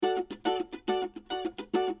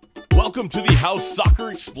Welcome to the How Soccer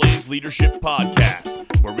Explains Leadership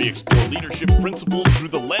podcast, where we explore leadership principles through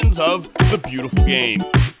the lens of the beautiful game.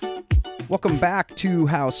 Welcome back to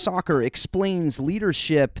How Soccer Explains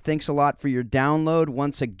Leadership. Thanks a lot for your download.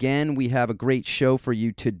 Once again, we have a great show for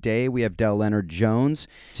you today. We have Dell Leonard Jones.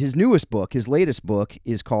 His newest book, his latest book,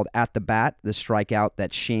 is called At the Bat, The Strikeout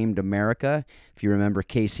That Shamed America. If you remember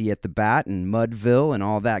Casey at the Bat and Mudville and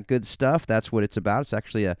all that good stuff, that's what it's about. It's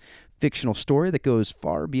actually a fictional story that goes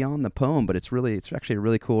far beyond the poem, but it's actually a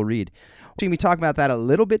really cool read. We're going to be talking about that a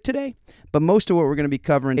little bit today, but most of what we're going to be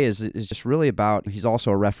covering is just really about, he's also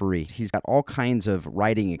a referee. He's got all kinds of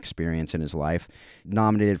writing experience in his life,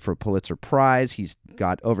 nominated for a Pulitzer Prize. He's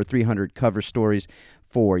got over 300 cover stories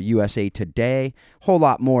for USA Today, whole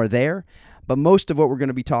lot more there. But most of what we're going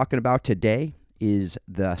to be talking about today is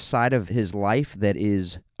the side of his life that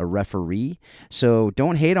is a referee. So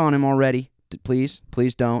don't hate on him already. Please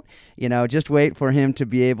don't. Just wait for him to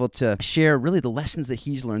be able to share really the lessons that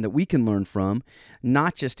he's learned that we can learn from,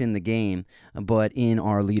 not just in the game, but in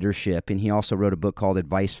our leadership. And he also wrote a book called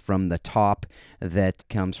Advice from the Top that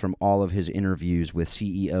comes from all of his interviews with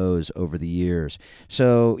CEOs over the years.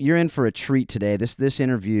 So you're in for a treat today. This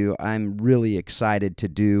interview I'm really excited to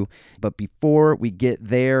do. But before we get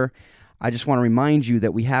there, I just want to remind you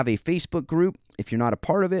that we have a Facebook group. If you're not a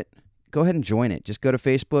part of it, go ahead and join it. Just go to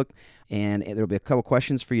Facebook, and there'll be a couple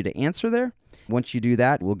questions for you to answer there. Once you do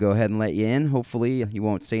that, we'll go ahead and let you in. Hopefully, you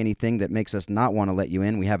won't say anything that makes us not want to let you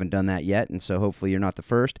in. We haven't done that yet, and so hopefully you're not the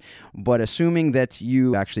first. But assuming that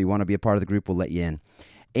you actually want to be a part of the group, we'll let you in.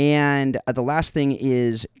 And the last thing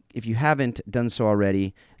is, if you haven't done so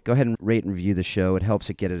already, go ahead and rate and review the show. It helps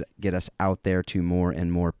get us out there to more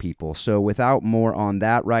and more people. So without more on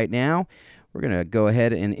that right now, we're going to go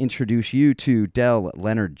ahead and introduce you to Dell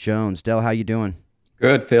Leonard Jones. Dell, how you doing?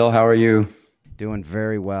 Good, Phil. How are you? Doing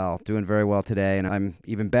very well today. And I'm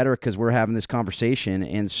even better because we're having this conversation.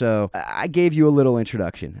 And so I gave you a little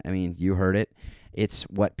introduction. I mean, you heard it. It's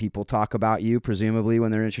what people talk about you, presumably,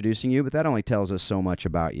 when they're introducing you. But that only tells us so much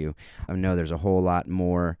about you. I know there's a whole lot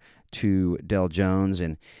more to Dell Jones,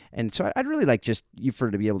 and so I'd really like just you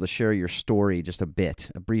to be able to share your story just a bit,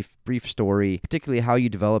 a brief story, particularly how you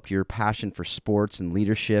developed your passion for sports and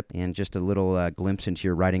leadership, and just a little glimpse into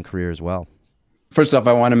your writing career as well. First off,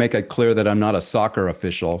 I want to make it clear that I'm not a soccer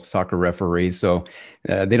referee, so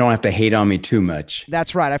they don't have to hate on me too much.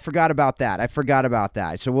 That's right. I forgot about that.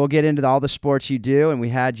 So we'll get into all the sports you do, and we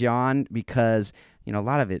had you on because a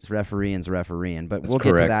lot of it's refereeing, but we'll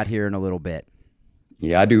get to that here in a little bit.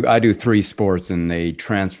 Yeah, I do three sports, and they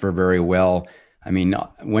transfer very well. I mean,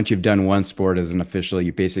 once you've done one sport as an official,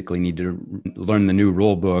 you basically need to learn the new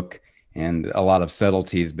rule book and a lot of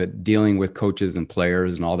subtleties, but dealing with coaches and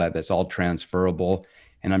players and all that, that's all transferable.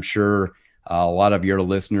 And I'm sure a lot of your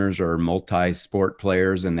listeners are multi-sport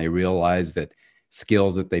players, and they realize that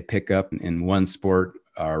skills that they pick up in one sport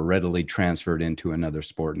are readily transferred into another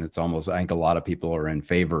sport. And it's almost, I think a lot of people are in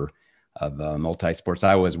favor of multi-sports.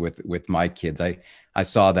 I was with my kids. I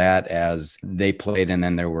saw that as they played, and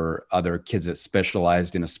then there were other kids that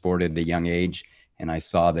specialized in a sport at a young age, and I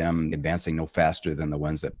saw them advancing no faster than the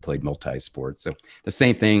ones that played multi-sports. So the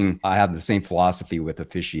same thing, I have the same philosophy with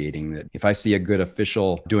officiating, that if I see a good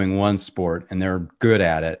official doing one sport and they're good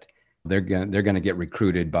at it, they're going to get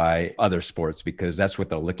recruited by other sports, because that's what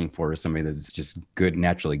they're looking for, is somebody that's just good,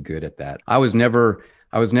 naturally good at that. I was never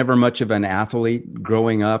much of an athlete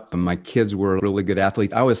growing up, and my kids were really good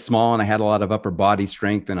athletes. I was small and I had a lot of upper body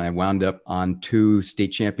strength, and I wound up on 2 state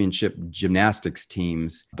championship gymnastics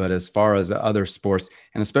teams. But as far as other sports,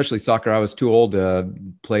 and especially soccer, I was too old to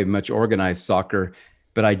play much organized soccer.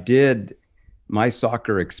 But my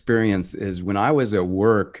soccer experience is when I was at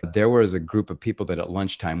work, there was a group of people that at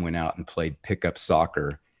lunchtime went out and played pickup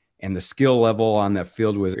soccer. And the skill level on that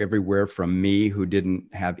field was everywhere from me, who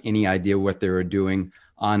didn't have any idea what they were doing,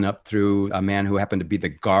 on up through a man who happened to be the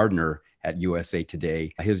gardener at USA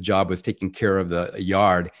Today. His job was taking care of the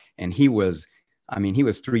yard, and he was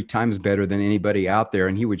 3 times better than anybody out there.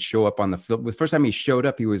 And he would show up on the field. The first time he showed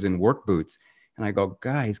up, he was in work boots. And I go,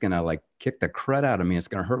 God, he's going to kick the crud out of me. It's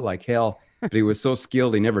going to hurt like hell. But he was so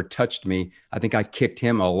skilled, he never touched me. I think I kicked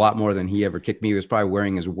him a lot more than he ever kicked me. He was probably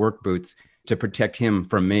wearing his work boots to protect him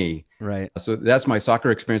from me. Right. So that's my soccer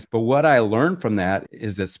experience. But what I learned from that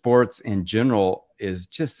is that sports in general is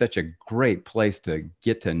just such a great place to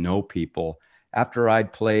get to know people. After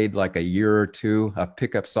I'd played like a year or two of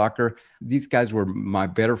pickup soccer, these guys were my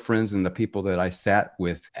better friends than the people that I sat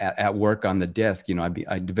with at work on the desk.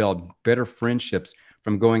 I developed better friendships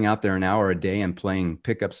from going out there an hour a day and playing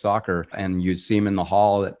pickup soccer. And you'd see them in the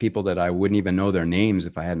hall, at people that I wouldn't even know their names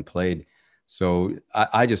if I hadn't played. So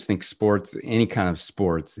I just think sports, any kind of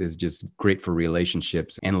sports, is just great for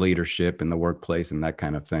relationships and leadership in the workplace and that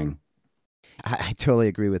kind of thing. I totally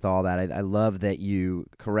agree with all that. I love that you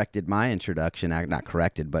corrected my introduction, not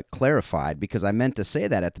corrected, but clarified, because I meant to say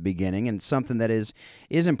that at the beginning, and something that is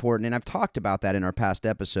important. And I've talked about that in our past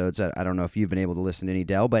episodes. I don't know if you've been able to listen to any,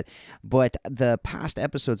 Del, but the past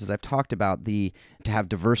episodes, as I've talked about, to have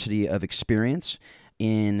diversity of experience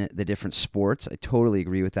in the different sports. I totally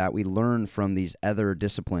agree with that. We learn from these other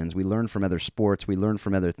disciplines. We learn from other sports. We learn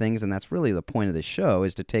from other things. And that's really the point of the show,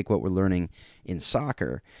 is to take what we're learning in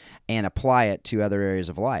soccer and apply it to other areas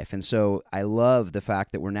of life. And so I love the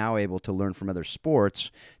fact that we're now able to learn from other sports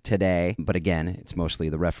today. But again, it's mostly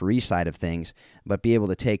the referee side of things, but be able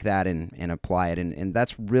to take that and apply it. And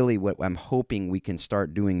that's really what I'm hoping we can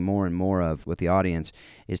start doing more and more of with the audience,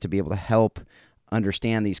 is to be able to help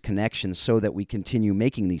understand these connections so that we continue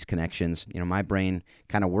making these connections. My brain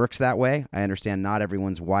kind of works that way. I understand not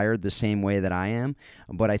everyone's wired the same way that I am,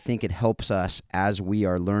 but I think it helps us as we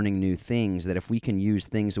are learning new things, that if we can use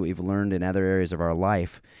things that we've learned in other areas of our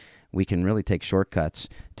life, we can really take shortcuts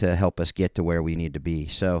to help us get to where we need to be.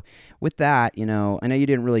 So with that, I know you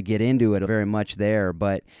didn't really get into it very much there,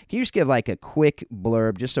 but can you just give like a quick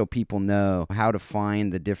blurb just so people know how to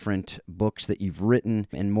find the different books that you've written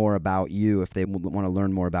and more about you if they want to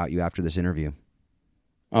learn more about you after this interview?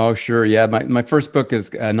 Oh, sure. Yeah. My first book is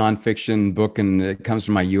a nonfiction book, and it comes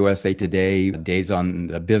from my USA Today days on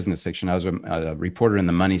the business section. I was a reporter in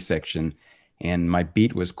the money section, and my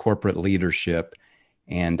beat was corporate leadership.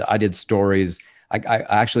 And I did stories. I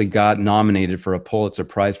actually got nominated for a Pulitzer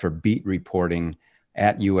Prize for beat reporting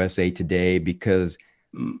at USA Today, because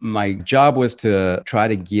my job was to try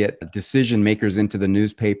to get decision makers into the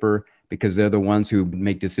newspaper, because they're the ones who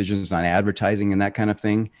make decisions on advertising and that kind of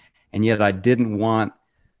thing. And yet I didn't want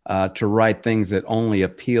to write things that only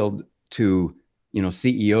appealed to,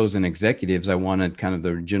 CEOs and executives. I wanted kind of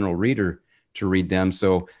the general reader to read them.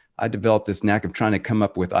 So I developed this knack of trying to come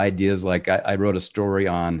up with ideas. Like I wrote a story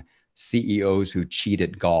on CEOs who cheat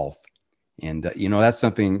at golf. And, that's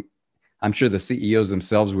something I'm sure the CEOs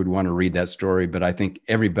themselves would want to read that story, but I think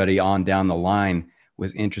everybody on down the line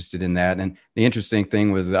was interested in that. And the interesting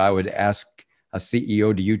thing was, I would ask a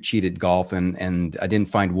CEO, do you cheat at golf? And I didn't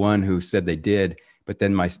find one who said they did. But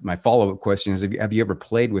then my follow-up question is, have you ever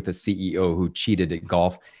played with a CEO who cheated at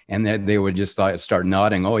golf? And they would just start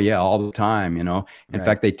nodding. Oh yeah, all the time, In Right.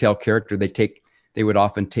 fact, they tell character, they would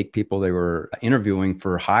often take people they were interviewing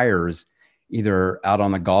for hires, either out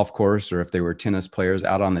on the golf course, or if they were tennis players,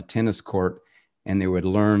 out on the tennis court. And they would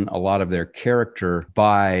learn a lot of their character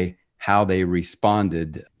by how they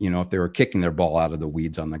responded, if they were kicking their ball out of the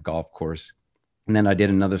weeds on the golf course. And then I did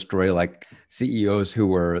another story like CEOs who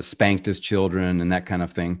were spanked as children and that kind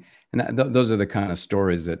of thing. And those are the kind of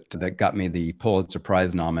stories that got me the Pulitzer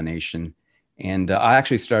Prize nomination. And I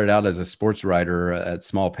actually started out as a sports writer at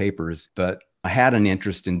small papers, but I had an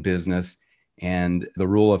interest in business. And the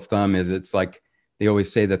rule of thumb is, it's like they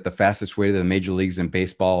always say that the fastest way to the major leagues in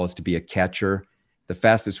baseball is to be a catcher. The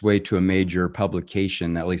fastest way to a major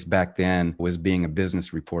publication, at least back then, was being a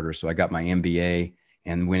business reporter. So I got my MBA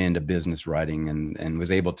and went into business writing, and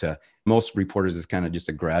was able to, most reporters is kind of just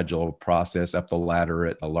a gradual process up the ladder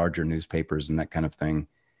at larger newspapers and that kind of thing.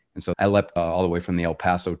 And so I leapt all the way from the El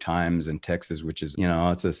Paso Times in Texas, which is,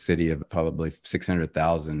 it's a city of probably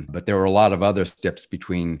 600,000. But there were a lot of other steps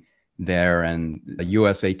between there and the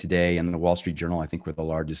USA Today and the Wall Street Journal, I think, were the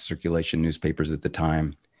largest circulation newspapers at the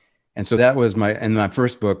time. And so that was my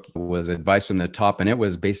first book was Advice from the Top. And it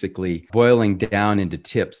was basically boiling down into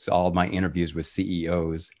tips, all my interviews with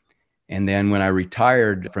CEOs. And then when I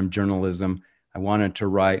retired from journalism, I wanted to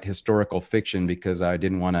write historical fiction because I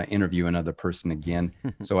didn't want to interview another person again.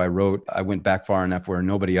 So I went back far enough where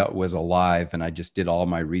nobody else was alive, and I just did all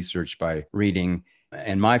my research by reading.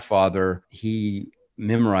 And my father, he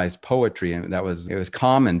memorized poetry, and it was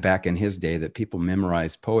common back in his day that people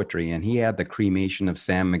memorized poetry. And he had The Cremation of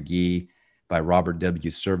Sam McGee by Robert W.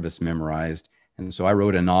 Service memorized. And so I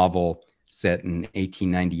wrote a novel set in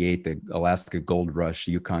 1898, the Alaska Gold Rush,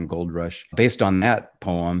 Yukon Gold Rush, based on that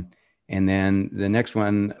poem. And then the next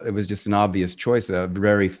one, it was just an obvious choice. A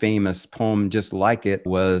very famous poem just like it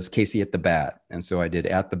was Casey at the Bat. And so I did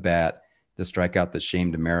At the Bat, the strikeout that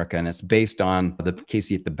shamed America. And it's based on the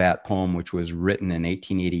Casey at the Bat poem, which was written in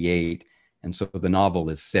 1888. And so the novel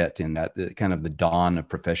is set in that kind of the dawn of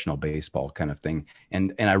professional baseball kind of thing.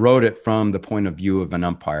 And I wrote it from the point of view of an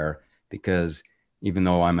umpire, because even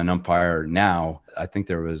though I'm an umpire now, I think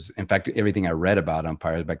there was, in fact, everything I read about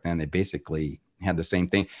umpires back then, they basically had the same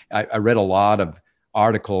thing. I read a lot of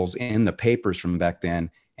articles in the papers from back then,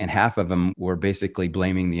 and half of them were basically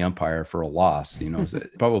blaming the umpire for a loss. So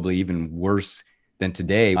probably even worse than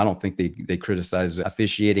today. I don't think they criticize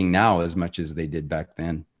officiating now as much as they did back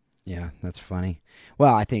then. Yeah, that's funny.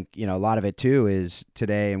 Well, I think, a lot of it too is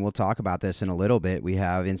today, and we'll talk about this in a little bit, we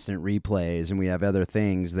have instant replays and we have other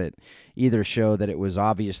things that either show that it was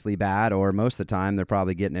obviously bad, or most of the time they're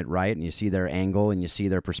probably getting it right, and you see their angle and you see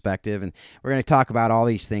their perspective. And we're going to talk about all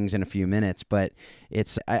these things in a few minutes, but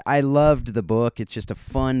I loved the book. It's just a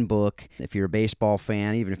fun book. If you're a baseball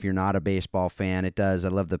fan, even if you're not a baseball fan, I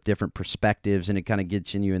love the different perspectives, and it kind of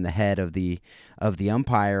gets you in the head of the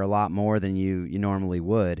umpire a lot more than you normally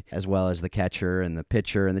would, as well as the catcher and the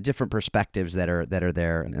pitcher and the different perspectives that are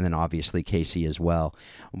there, and then obviously Casey as well.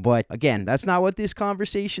 But again, that's not what this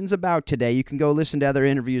conversation's about today. You can go listen to other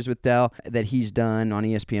interviews with Del that he's done on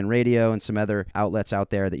ESPN Radio and some other outlets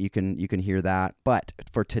out there that you can hear that. But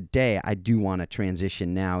for today, I do want to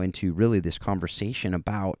transition now into really this conversation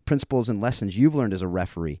about principles and lessons you've learned as a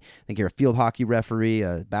referee. I think you're a field hockey referee,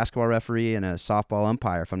 a basketball referee, and a softball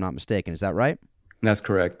umpire, if I'm not mistaken. Is that right? That's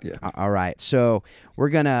correct. Yeah. All right. So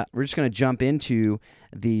we're just gonna jump into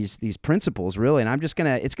these principles, really, and it's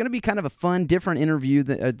gonna be kind of a fun, different interview,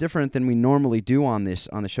 different than we normally do on the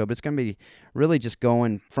show. But it's gonna be really just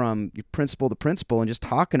going from principle to principle and just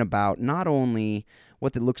talking about not only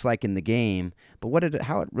what it looks like in the game, but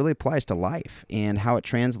how it really applies to life and how it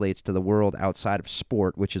translates to the world outside of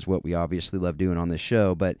sport, which is what we obviously love doing on this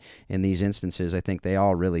show. But in these instances, I think they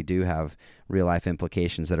all really do have real life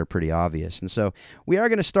implications that are pretty obvious. And so we are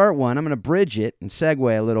going to start one. I'm going to bridge it and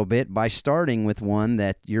segue a little bit by starting with one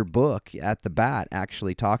that your book At the Bat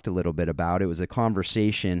actually talked a little bit about. It was a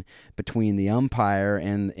conversation between the umpire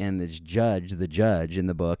and the judge in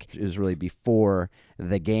the book. It was really before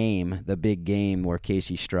the game, the big game where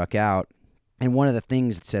Casey struck out. And one of the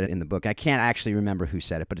things it said in the book, I can't actually remember who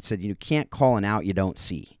said it, but it said, you can't call an out you don't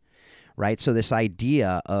see. Right? So this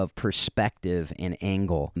idea of perspective and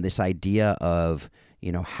angle, this idea of,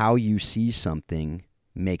 how you see something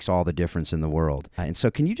makes all the difference in the world. And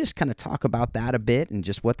so can you just kind of talk about that a bit and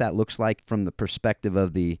just what that looks like from the perspective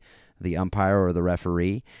of the umpire or the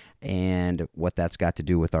referee, and what that's got to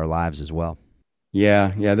do with our lives as well?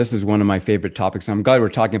 Yeah. This is one of my favorite topics. I'm glad we're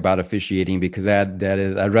talking about officiating, because I'd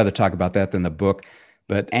rather talk about that than the book.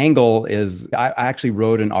 But angle I actually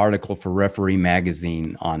wrote an article for Referee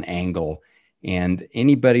Magazine on angle. And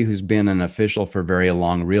anybody who's been an official for very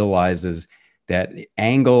long realizes that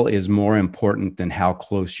angle is more important than how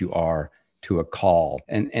close you are to a call.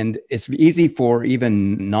 And it's easy for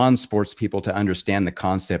even non-sports people to understand the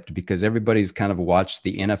concept, because everybody's kind of watched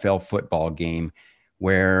the NFL football game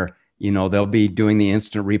where they'll be doing the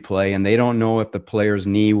instant replay and they don't know if the player's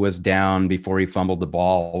knee was down before he fumbled the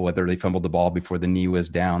ball, whether they fumbled the ball before the knee was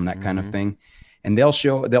down, that kind of thing. And they'll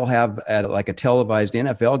have like a televised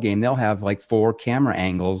NFL game, they'll have like 4 camera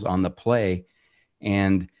angles on the play,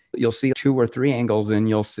 and you'll see 2 or 3 angles, and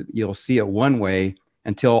you'll see it one way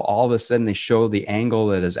until all of a sudden they show the angle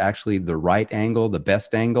that is actually the right angle, the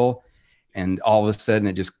best angle. And all of a sudden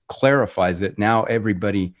it just clarifies it. Now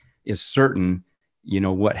everybody is certain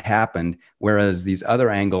what happened, whereas these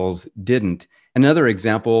other angles didn't. Another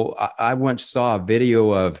example, I once saw a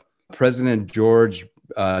video of President George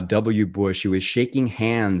W. Bush. He was shaking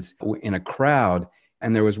hands in a crowd,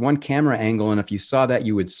 and there was one camera angle, and if you saw that,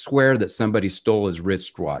 you would swear that somebody stole his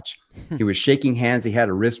wristwatch. He was shaking hands, he had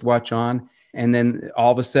a wristwatch on, and then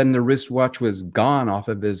all of a sudden the wristwatch was gone off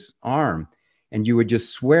of his arm, and you would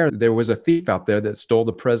just swear there was a thief out there that stole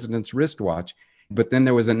the president's wristwatch. But then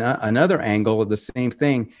there was another angle of the same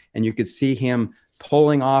thing, and you could see him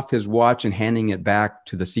pulling off his watch and handing it back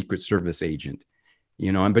to the Secret Service agent,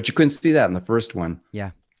 but you couldn't see that in the first one.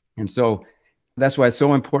 Yeah. And so that's why it's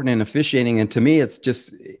so important in officiating. And to me,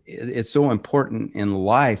 it's so important in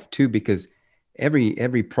life too, because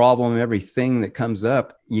every problem, everything that comes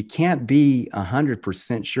up, you can't be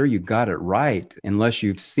 100% sure you got it right unless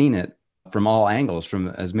you've seen it from all angles, from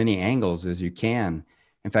as many angles as you can.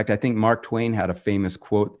 In fact, I think Mark Twain had a famous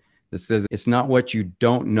quote that says, "It's not what you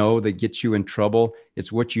don't know that gets you in trouble.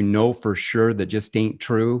 It's what you know for sure that just ain't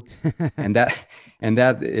true." and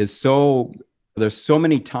that is so, there's so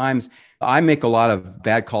many times I make a lot of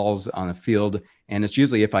bad calls on the field, and it's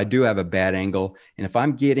usually if I do have a bad angle, and if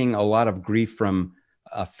I'm getting a lot of grief from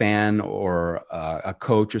a fan or a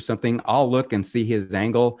coach or something, I'll look and see his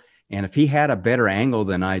angle. And if he had a better angle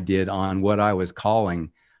than I did on what I was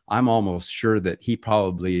calling, I'm almost sure that he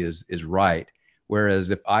probably is right.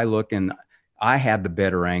 Whereas if I look and I had the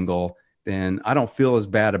better angle, then I don't feel as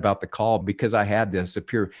bad about the call because I had the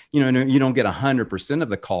superior, you don't get 100% of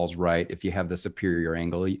the calls right if you have the superior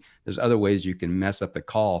angle. There's other ways you can mess up the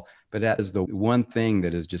call, but that is the one thing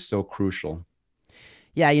that is just so crucial.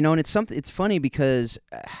 Yeah, and it's funny because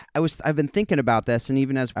I've been thinking about this, and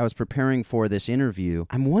even as I was preparing for this interview,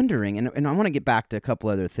 I'm wondering, and I want to get back to a couple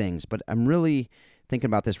other things, but I'm really thinking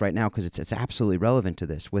about this right now because it's absolutely relevant to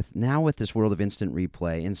this. With this world of instant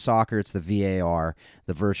replay in soccer, it's the VAR,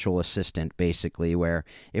 the virtual assistant, basically, where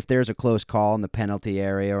if there's a close call in the penalty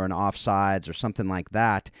area or an offsides or something like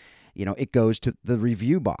that, it goes to the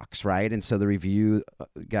review box, right? And so the review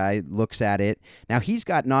guy looks at it. Now, he's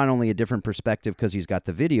got not only a different perspective because he's got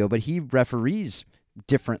the video, but he referees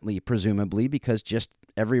differently, presumably, because just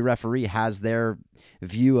every referee has their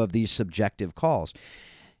view of these subjective calls.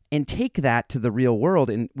 And take that to the real world,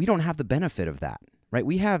 and we don't have the benefit of that, right?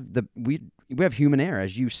 We have human error,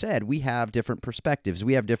 as you said. We have different perspectives.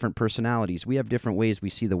 We have different personalities. We have different ways we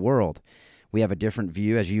see the world. We have a different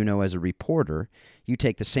view, as you know, as a reporter. You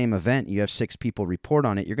take the same event, you have 6 people report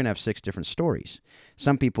on it, you're going to have 6 different stories.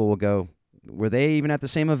 Some people will go, were they even at the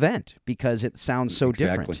same event? Because it sounds so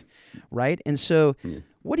different, right? And so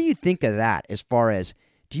what do you think of that as far as,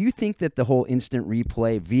 do you think that the whole instant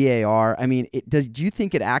replay, VAR, do you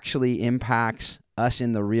think it actually impacts us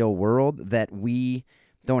in the real world that we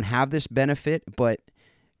don't have this benefit, but,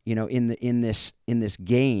 in this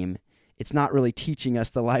game, it's not really teaching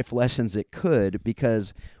us the life lessons it could,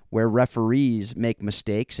 because where referees make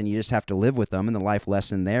mistakes and you just have to live with them, and the life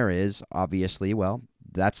lesson there is obviously, well,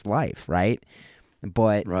 that's life, right?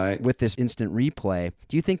 But with this instant replay,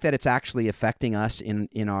 do you think that it's actually affecting us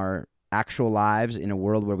in our actual lives in a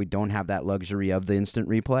world where we don't have that luxury of the instant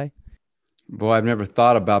replay? Boy, I've never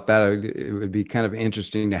thought about that. It would be kind of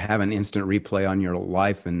interesting to have an instant replay on your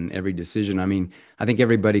life and every decision. I think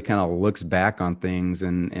everybody kind of looks back on things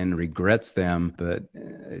and regrets them, but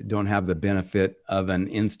don't have the benefit of an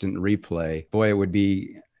instant replay. Boy, it would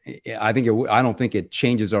be, I don't think it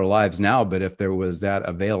changes our lives now, but if there was that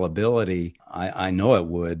availability, I know it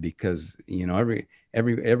would, because,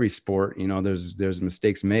 every sport, there's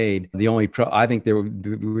mistakes made. The only I think there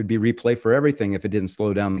would be replay for everything if it didn't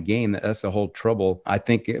slow down the game. That's the whole trouble. I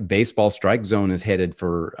think baseball strike zone is headed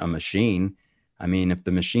for a machine. If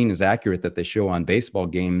the machine is accurate that they show on baseball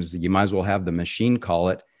games, you might as well have the machine call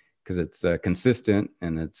it, because it's consistent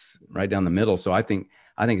and it's right down the middle. So I think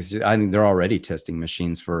they're already testing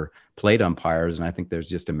machines for plate umpires, and I think there's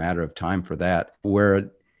just a matter of time for that.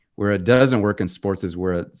 Where it doesn't work in sports is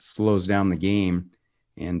where it slows down the game.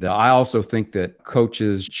 And I also think that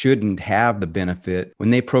coaches shouldn't have the benefit. When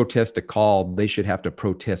they protest a call, they should have to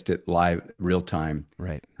protest it live, real time.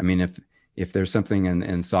 Right. If there's something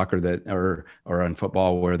in soccer that or in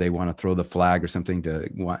football where they want to throw the flag or something to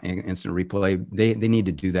want instant replay, they need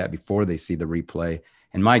to do that before they see the replay.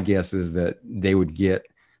 And my guess is that they would get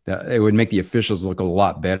that it would make the officials look a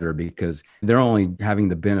lot better, because they're only having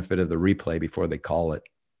the benefit of the replay before they call it.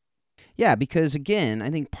 Yeah, because again, I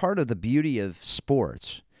think part of the beauty of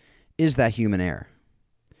sports is that human error.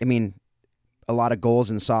 A lot of goals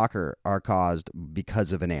in soccer are caused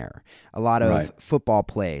because of an error. A lot of football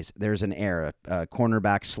plays, there's an error,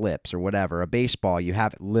 cornerback slips or whatever. A baseball, you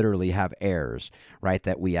literally have errors, right,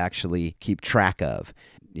 that we actually keep track of.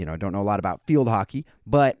 I don't know a lot about field hockey,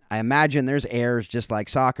 but I imagine there's errors just like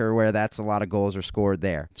soccer where that's a lot of goals are scored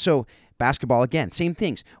there. So basketball, again, same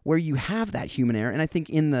things, where you have that human error. And I think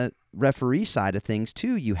in the referee side of things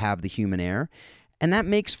too, you have the human error, and that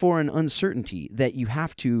makes for an uncertainty that you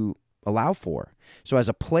have to allow for. So as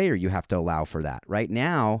a player, you have to allow for that. Right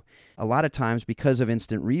now, a lot of times because of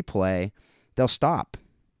instant replay, they'll stop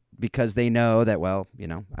because they know that,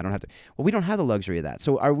 I don't have to. Well, we don't have the luxury of that.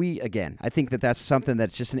 So are we, again, I think that's something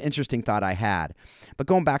that's just an interesting thought I had. But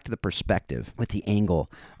going back to the perspective with the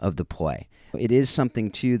angle of the play, it is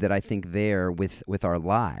something too that I think there with our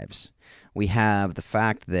lives. We have the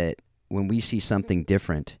fact that when we see something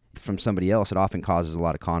different from somebody else, it often causes a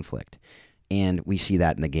lot of conflict. And we see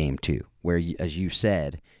that in the game too, where, as you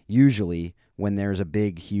said, usually when there's a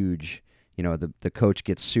big, huge, the coach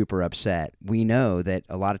gets super upset, we know that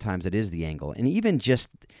a lot of times it is the angle. And even just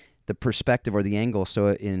the perspective or the angle. So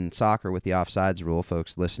in soccer with the offsides rule,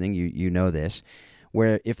 folks listening, you know this,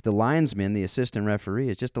 where if the linesman, the assistant referee,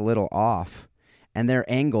 is just a little off and their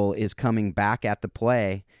angle is coming back at the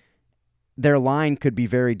play, their line could be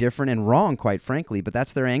very different and wrong, quite frankly, but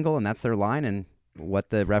that's their angle and that's their line, and what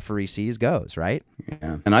the referee sees goes, right?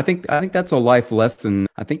 Yeah. And I think that's a life lesson.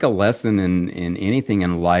 I think a lesson in anything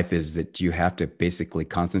in life is that you have to basically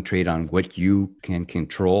concentrate on what you can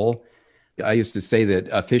control. I used to say that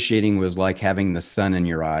officiating was like having the sun in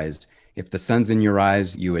your eyes. if the sun's in your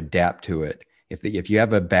eyes, you adapt to it. If you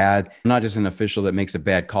have a bad, not just an official that makes a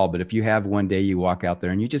bad call, but if you have one day you walk out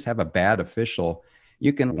there and you just have a bad official,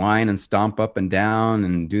 you can whine and stomp up and down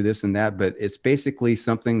and do this and that, but it's basically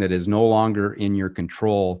something that is no longer in your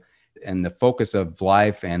control. And the focus of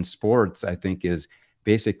life and sports, I think, is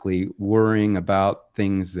basically worrying about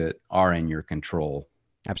things that are in your control.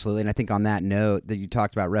 Absolutely. And I think on that note that you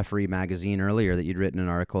talked about Referee Magazine earlier, that you'd written an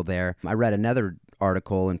article there. I read another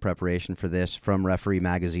article in preparation for this from Referee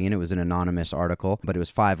Magazine. It was an anonymous article, but it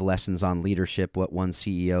was 5 lessons on leadership, what one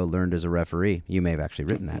CEO learned as a referee. You may have actually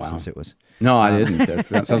written that. Wow. Since it was. No, I didn't.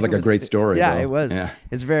 That sounds like a great story. Yeah, though. It was. Yeah.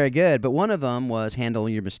 It's very good. But one of them was handle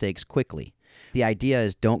your mistakes quickly. The idea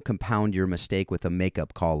is don't compound your mistake with a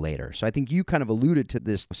makeup call later. So I think you kind of alluded to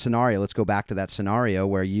this scenario. Let's go back to that scenario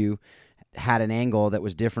where you had an angle that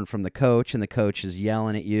was different from the coach, and the coach is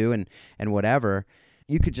yelling at you and whatever.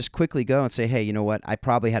 You could just quickly go and say, hey, you know what? I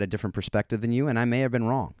probably had a different perspective than you, and I may have been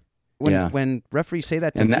wrong. When referees say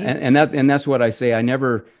that to me. And that's what I say. I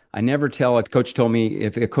never tell a coach told me,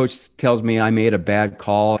 if a coach tells me I made a bad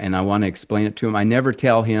call and I want to explain it to him, I never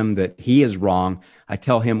tell him that he is wrong. I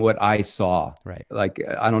tell him what I saw. Right. Like,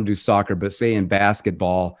 I don't do soccer, but say in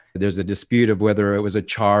basketball, there's a dispute of whether it was a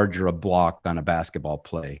charge or a block on a basketball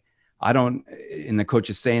play. And the coach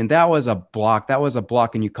is saying, that was a block,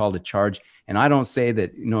 and you called a charge. And I don't say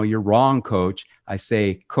that, you're wrong, coach. I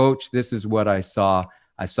say, coach, this is what I saw.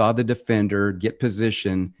 I saw the defender get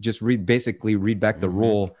position, just read back the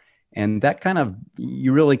rule. And that kind of,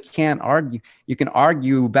 you really can't argue. You can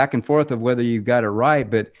argue back and forth of whether you got it right.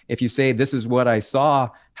 But if you say, this is what I saw,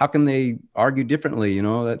 how can they argue differently?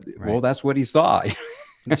 Right. Well, that's what he saw.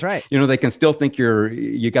 That's right. They can still think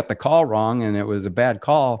you got the call wrong and it was a bad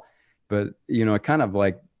call. But, it kind of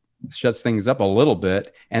like shuts things up a little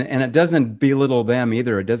bit. And it doesn't belittle them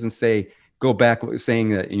either. It doesn't say, go back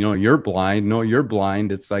saying that, you're blind. No, you're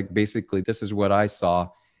blind. It's like, basically, this is what I saw.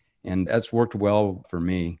 And that's worked well for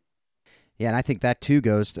me. Yeah. And I think that too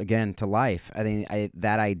goes again to life. I think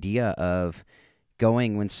that idea of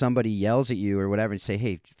going when somebody yells at you or whatever and say,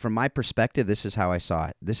 hey, from my perspective, this is how I saw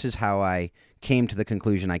it. This is how I came to the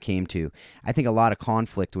conclusion I came to. I think a lot of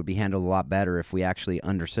conflict would be handled a lot better if we actually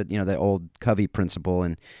understood, the old Covey principle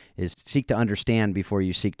and is seek to understand before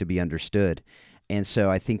you seek to be understood. And so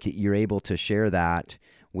I think that you're able to share that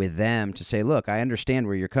with them to say, look, I understand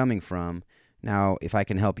where you're coming from. Now, if I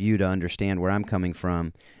can help you to understand where I'm coming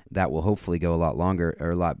from, that will hopefully go a lot longer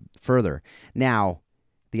or a lot further. Now,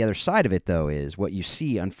 the other side of it, though, is what you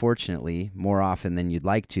see, unfortunately, more often than you'd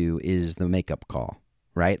like to, is the makeup call,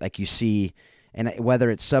 right? Like you see, and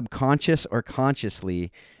whether it's subconscious or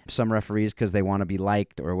consciously, some referees, because they want to be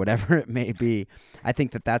liked or whatever it may be, I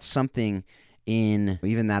think that that's something in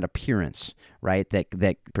even that appearance, right?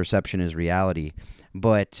 That perception is reality.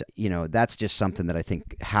 But, that's just something that I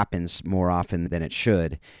think happens more often than it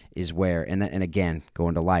should, is where, and again,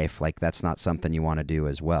 going to life, like that's not something you want to do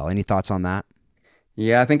as well. Any thoughts on that?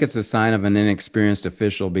 Yeah, I think it's a sign of an inexperienced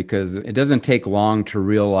official, because it doesn't take long to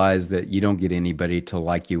realize that you don't get anybody to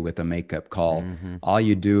like you with a makeup call. Mm-hmm. All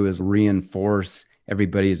you do is reinforce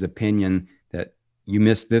everybody's opinion that you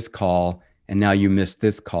missed this call and now you missed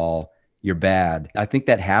this call. You're bad. I think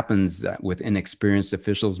that happens with inexperienced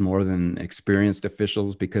officials more than experienced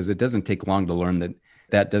officials, because it doesn't take long to learn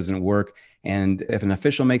that doesn't work. And if an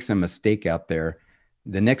official makes a mistake out there,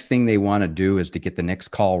 the next thing they want to do is to get the next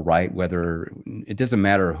call right, whether it doesn't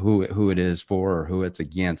matter who it is for or who it's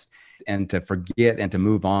against, and to forget and to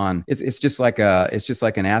move on. It's just like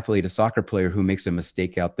an athlete, a soccer player who makes a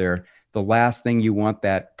mistake out there. The last thing you want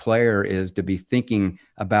that player is to be thinking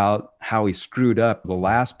about how he screwed up the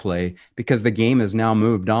last play, because the game has now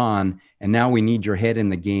moved on and now we need your head in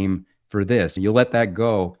the game for this. You let that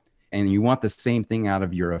go, and you want the same thing out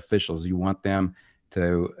of your officials. You want them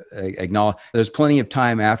to acknowledge. There's plenty of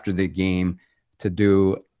time after the game to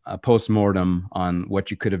do a post-mortem on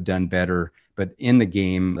what you could have done better. But in the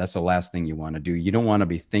game, that's the last thing you want to do. You don't want to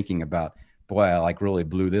be thinking about, boy, I really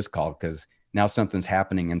blew this call, because now something's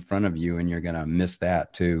happening in front of you and you're going to miss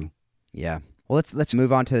that too. Yeah. Well, let's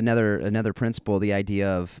move on to another principle, the idea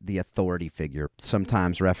of the authority figure.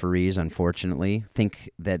 Sometimes referees, unfortunately, think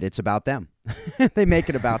that it's about them. They make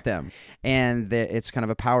it about them. And it's kind of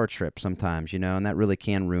a power trip sometimes, and that really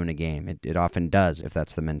can ruin a game. It often does, if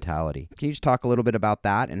that's the mentality. Can you just talk a little bit about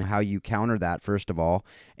that and how you counter that, first of all,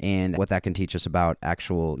 and what that can teach us about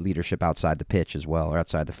actual leadership outside the pitch as well, or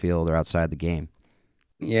outside the field or outside the game?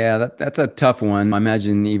 Yeah, that's a tough one. I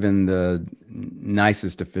imagine even the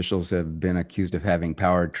nicest officials have been accused of having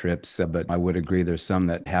power trips, but I would agree there's some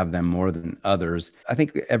that have them more than others. I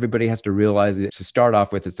think everybody has to realize that, to start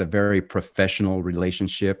off with, it's a very professional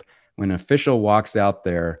relationship. when an official walks out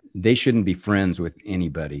there, they shouldn't be friends with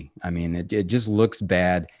anybody. I mean, it just looks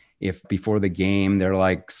bad if before the game they're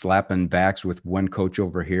like slapping backs with one coach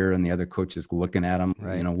over here and the other coach is looking at them.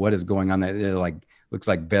 Right. You know, what is going on there? They're like, looks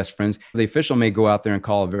like best friends. The official may go out there and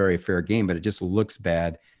call a very fair game, but it just looks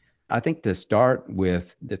bad. I think to start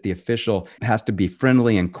with, that the official has to be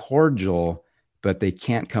friendly and cordial, but they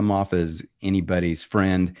can't come off as anybody's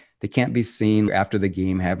friend. They can't be seen after the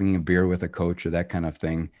game having a beer with a coach or that kind of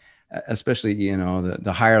thing. Especially, you know,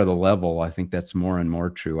 the higher the level, I think that's more and more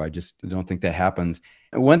true. I just don't think that happens.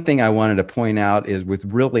 One thing I wanted to point out is with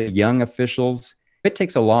really young officials, it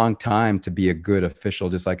takes a long time to be a good official,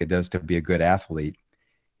 just like it does to be a good athlete.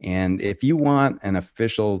 And if you want an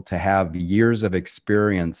official to have years of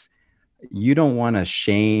experience, you don't want to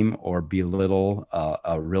shame or belittle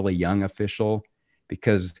a really young official,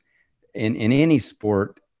 because in any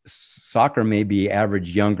sport, soccer may be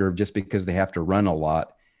average younger just because they have to run a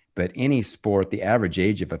lot. But any sport, the average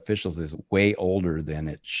age of officials is way older than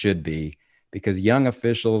it should be, because young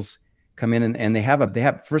officials come in and they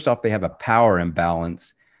have first off, they have a power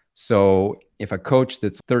imbalance. So if a coach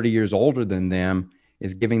that's 30 years older than them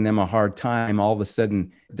is giving them a hard time, all of a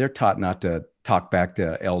sudden they're taught not to talk back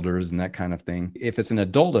to elders and that kind of thing. If it's an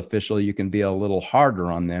adult official, you can be a little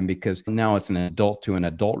harder on them because now it's an adult to an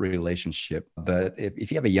adult relationship. But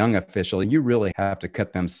if you have a young official, you really have to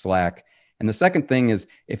cut them slack. And the second thing is,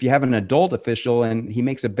 if you have an adult official and he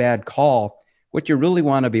makes a bad call, what you really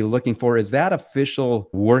want to be looking for is that official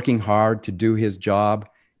working hard to do his job.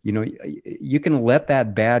 You know, you can let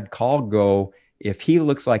that bad call go if he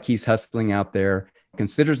looks like he's hustling out there,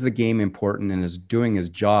 considers the game important and is doing his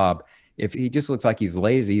job. If he just looks like he's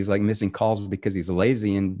lazy, he's like missing calls because he's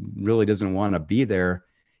lazy and really doesn't want to be there,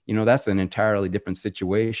 you know, that's an entirely different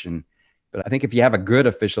situation. But I think if you have a good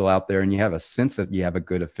official out there and you have a sense that you have a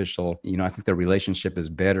good official, you know, I think the relationship is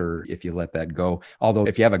better if you let that go. Although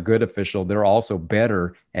if you have a good official, they're also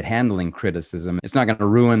better at handling criticism. It's not going to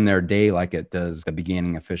ruin their day like it does the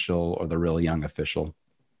beginning official or the real young official.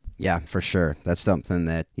 Yeah, for sure. That's something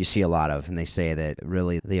that you see a lot of. And they say that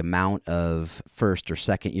really the amount of first or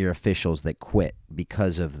second year officials that quit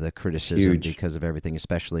because of the criticism, because of everything,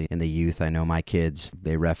 especially in the youth. I know my kids,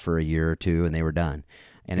 they ref for a year or two and they were done.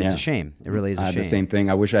 And it's a shame. It really is a shame. The same thing.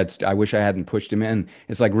 I wish I hadn't pushed him in.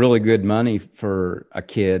 It's like really good money for a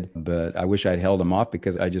kid, but I wish I'd held him off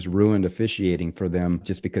because I just ruined officiating for them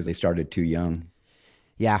just because they started too young.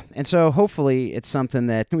 Yeah, and so hopefully it's something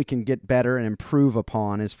that we can get better and improve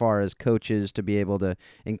upon as far as coaches to be able to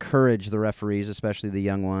encourage the referees, especially the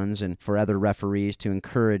young ones, and for other referees to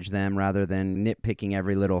encourage them rather than nitpicking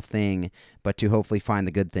every little thing, but to hopefully find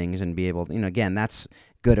the good things and be able to, again, that's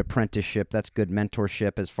good apprenticeship, that's good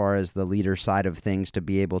mentorship as far as the leader side of things, to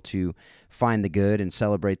be able to find the good and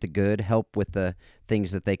celebrate the good, help with the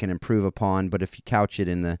things that they can improve upon. But if you couch it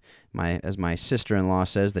in as my sister-in-law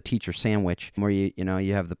says, the teacher sandwich, where you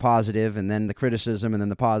have the positive and then the criticism and then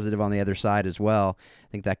the positive on the other side as well, I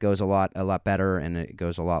think that goes a lot better, and it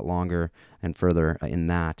goes a lot longer and further in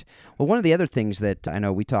that. Well, one of the other things that I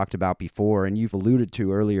know we talked about before, and you've alluded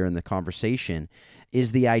to earlier in the conversation,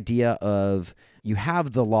 is the idea of you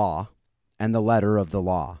have the law and the letter of the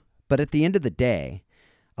law. But at the end of the day,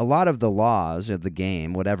 a lot of the laws of the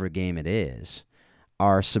game, whatever game it is,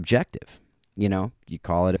 are subjective. You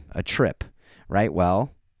call it a trip, right?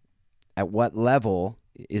 Well, at what level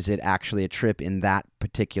is it actually a trip in that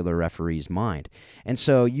particular referee's mind? And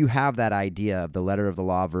so you have that idea of the letter of the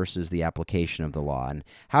law versus the application of the law. And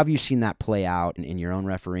how have you seen that play out in your own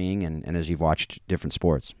refereeing and as you've watched different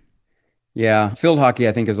sports? Yeah, field hockey,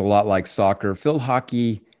 I think, is a lot like soccer. Field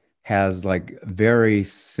hockey has like very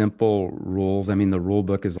simple rules. I mean, the rule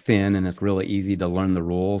book is thin and it's really easy to learn the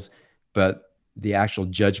rules, but the actual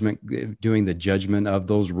doing the judgment of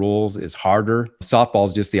those rules is harder. Softball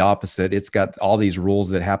is just the opposite. It's got all these rules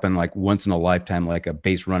that happen like once in a lifetime, like a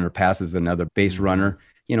base runner passes another base runner.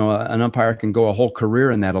 An umpire can go a whole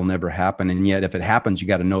career and that'll never happen. And yet if it happens, you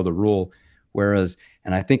got to know the rule. Whereas,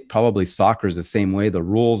 and I think probably soccer is the same way. The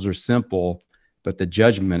rules are simple, but the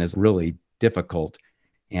judgment is really difficult.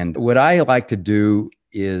 And what I like to do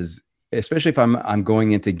is, especially if I'm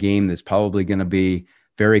going into a game that's probably going to be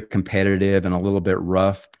very competitive and a little bit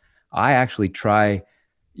rough, I actually try,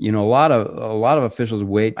 a lot of officials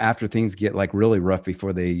wait after things get like really rough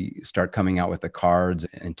before they start coming out with the cards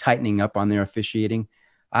and tightening up on their officiating.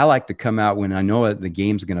 I like to come out when I know the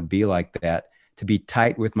game's going to be like that, to be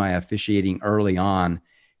tight with my officiating early on.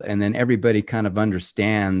 And then everybody kind of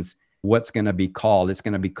understands what's going to be called. It's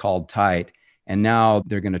going to be called tight. And now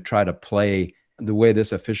they're going to try to play the way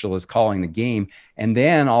this official is calling the game. And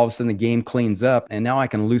then all of a sudden the game cleans up and now I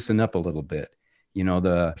can loosen up a little bit.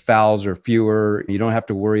 the fouls are fewer. You don't have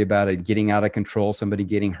to worry about it getting out of control, somebody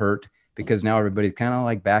getting hurt, because now everybody's kind of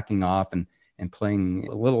like backing off and playing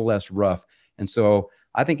a little less rough. And so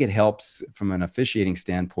I think it helps from an officiating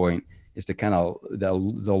standpoint is to kind of the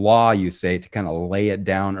law, you say, to kind of lay it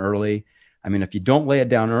down early. I mean, if you don't lay it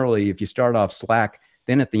down early, if you start off slack,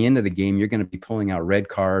 then at the end of the game, you're going to be pulling out red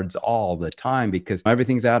cards all the time because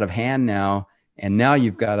everything's out of hand now. And now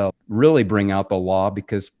you've got to really bring out the law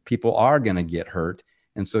because people are going to get hurt.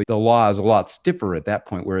 And so the law is a lot stiffer at that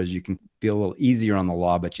point, whereas you can be a little easier on the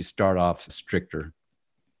law, but you start off stricter.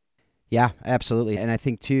 Yeah, absolutely. And I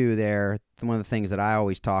think, too, one of the things that I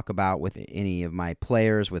always talk about with any of my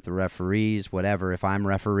players, with the referees, whatever, if I'm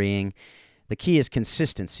refereeing, the key is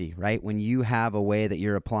consistency, right? When you have a way that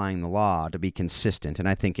you're applying the law to be consistent. And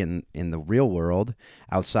I think in the real world,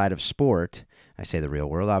 outside of sport, I say the real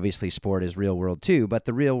world, obviously sport is real world too, but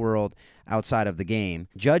the real world outside of the game,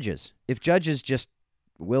 if judges just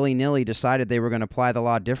willy-nilly decided they were going to apply the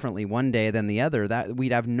law differently one day than the other, that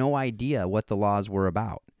we'd have no idea what the laws were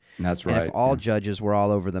about. That's right. And if all judges were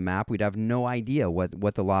all over the map, we'd have no idea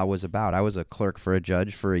what the law was about. I was a clerk for a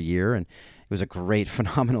judge for a year, and it was a great,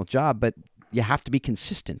 phenomenal job, but you have to be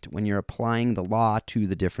consistent when you're applying the law to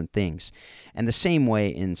the different things. And the same way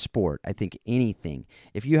in sport, I think anything.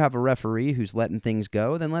 If you have a referee who's letting things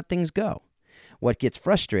go, then let things go. What gets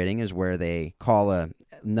frustrating is where they call a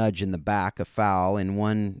nudge in the back, a foul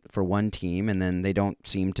for one team, and then they don't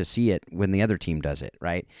seem to see it when the other team does it,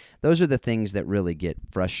 right? Those are the things that really get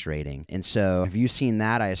frustrating. And so have you seen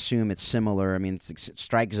that? I assume it's similar. I mean,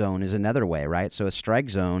 strike zone is another way, right? So a strike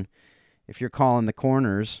zone, if you're calling the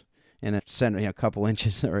corners and a couple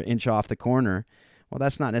inches or an inch off the corner, well,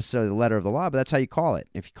 that's not necessarily the letter of the law, but that's how you call it.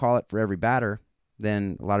 If you call it for every batter,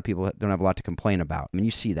 then a lot of people don't have a lot to complain about. I mean,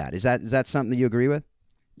 you see that. Is that something that you agree with?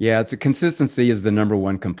 Yeah, consistency is the number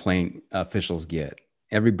one complaint officials get.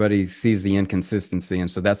 Everybody sees the inconsistency, and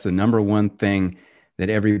so that's the number one thing that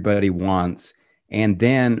everybody wants. And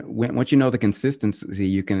then once you know the consistency,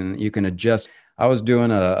 you can adjust. I was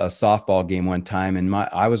doing a softball game one time, and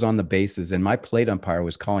I was on the bases, and my plate umpire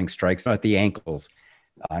was calling strikes at the ankles.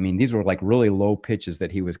 I mean, these were like really low pitches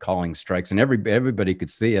that he was calling strikes, and everybody could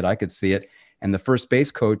see it. I could see it. And the first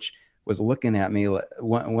base coach was looking at me.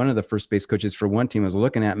 One of the first base coaches for one team was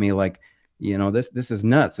looking at me like, this is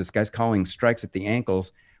nuts. This guy's calling strikes at the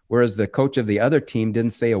ankles. Whereas the coach of the other team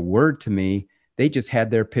didn't say a word to me. They just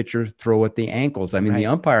had their pitcher throw at the ankles. I mean,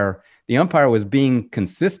 right. The umpire was being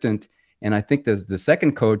consistent. And I think the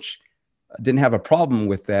second coach didn't have a problem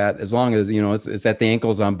with that. As long as, it's at the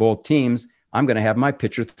ankles on both teams, I'm going to have my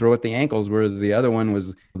pitcher throw at the ankles, whereas the other one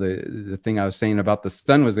was the thing I was saying about the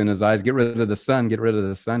sun was in his eyes, get rid of the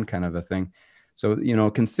sun kind of a thing. So,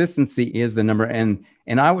 consistency is the number. And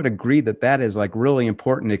I would agree that is like really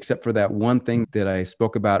important, except for that one thing that I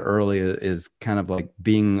spoke about earlier is kind of like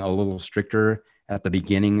being a little stricter at the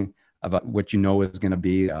beginning about what is going to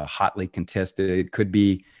be a hotly contested. It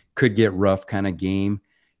could get rough kind of game.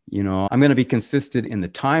 I'm going to be consistent in the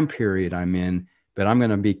time period I'm in, but I'm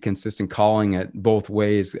going to be consistent calling it both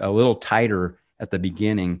ways, a little tighter at the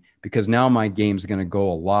beginning, because now my game's going to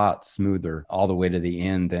go a lot smoother all the way to the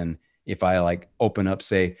end than if I like open up,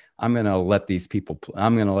 say, I'm going to let these people,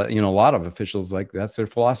 I'm going to let, a lot of officials, like that's their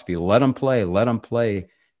philosophy, let them play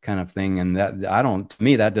kind of thing. And to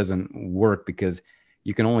me, that doesn't work because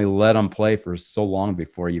you can only let them play for so long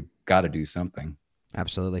before you've got to do something.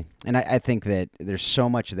 Absolutely. And I think that there's so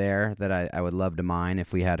much there that I would love to mine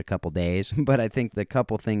if we had a couple days. But I think the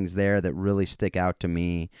couple things there that really stick out to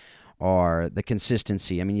me are the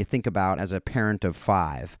consistency. I mean, you think about as a parent of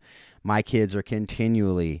 5, my kids are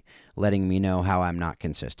continually letting me know how I'm not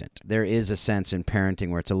consistent. There is a sense in parenting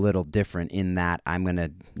where it's a little different in that I'm going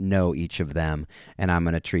to know each of them and I'm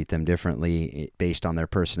going to treat them differently based on their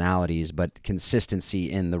personalities, but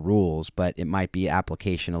consistency in the rules, but it might be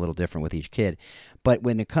application a little different with each kid. But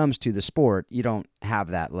when it comes to the sport, you don't have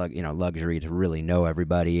that luxury to really know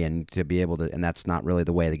everybody and to be able to, and that's not really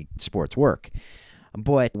the way the sports work.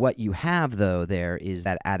 But what you have, though, there is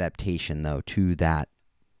that adaptation, though, to that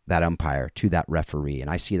umpire, to that referee. And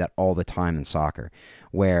I see that all the time in soccer,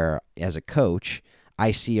 where as a coach,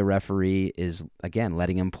 I see a referee is, again,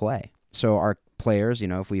 letting him play. So our players,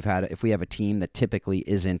 if we have a team that typically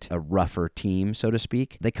isn't a rougher team, so to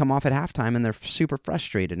speak, they come off at halftime and they're super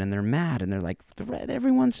frustrated and they're mad and they're like,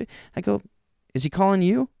 I go, is he calling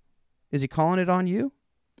you? Is he calling it on you?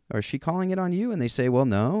 Or is she calling it on you? And they say, well,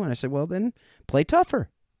 no. And I say, well, then play tougher,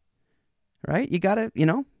 right? You got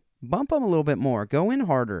to, bump them a little bit more, go in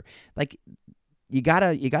harder. Like you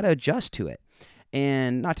gotta adjust to it.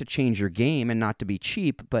 And not to change your game and not to be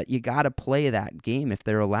cheap, but you got to play that game if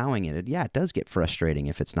they're allowing it. Yeah, it does get frustrating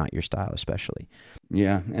if it's not your style, especially.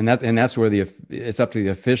 Yeah, and that's where it's up to the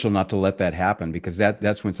official not to let that happen, because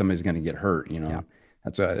that's when somebody's going to get hurt. Yeah.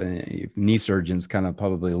 That's why knee surgeons kind of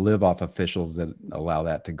probably live off officials that allow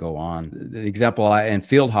that to go on. The example in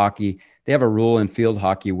field hockey, they have a rule in field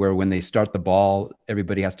hockey where when they start the ball,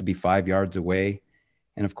 everybody has to be 5 yards away,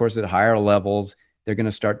 and of course at higher levels, they're going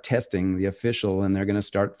to start testing the official and they're going to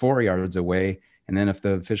start 4 yards away. And then if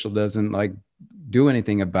the official doesn't do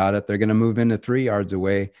anything about it, they're going to move into 3 yards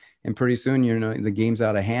away. And pretty soon, the game's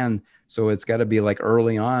out of hand. So it's got to be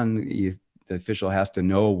early on, the official has to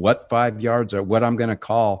know what 5 yards are, what I'm going to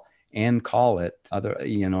call, and call it.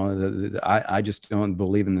 I just don't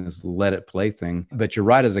believe in this let it play thing. But you're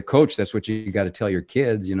right, as a coach, that's what you got to tell your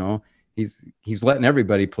kids. He's letting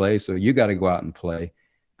everybody play, so you got to go out and play.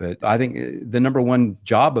 But I think the number one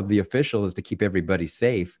job of the official is to keep everybody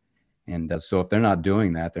safe. And so if they're not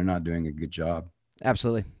doing that, they're not doing a good job.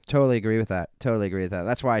 Absolutely. Totally agree with that.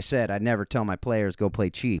 That's why I said I'd never tell my players go play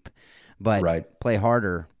cheap, but play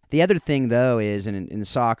harder. The other thing, though, is in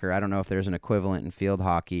soccer, I don't know if there's an equivalent in field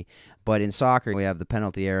hockey, but in soccer, we have the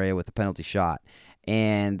penalty area with the penalty shot.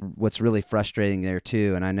 And what's really frustrating there,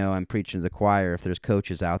 too, and I know I'm preaching to the choir if there's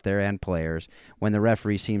coaches out there and players, when the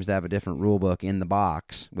referee seems to have a different rule book in the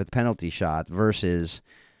box with penalty shots versus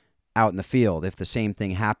out in the field. If the same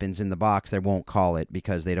thing happens in the box, they won't call it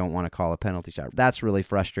because they don't want to call a penalty shot. That's really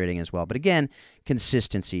frustrating as well. But again,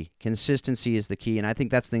 consistency. Consistency is the key, and I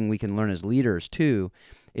think that's the thing we can learn as leaders, too,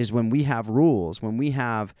 is when we have rules, when we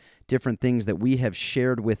have different things that we have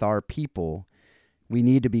shared with our people, we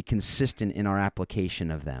need to be consistent in our application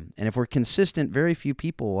of them. And if we're consistent, very few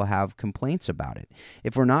people will have complaints about it.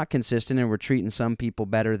 If we're not consistent and we're treating some people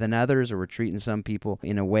better than others, or we're treating some people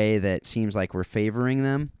in a way that seems like we're favoring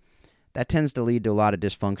them, that tends to lead to a lot of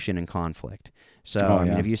dysfunction and conflict. So,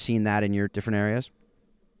 have you seen that in your different areas?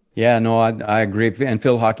 Yeah, no, I agree. And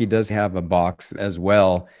field hockey does have a box as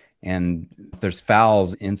well. And if there's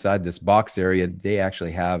fouls inside this box area, they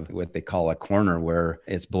actually have what they call a corner where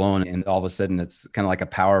it's blown, and all of a sudden it's kind of like a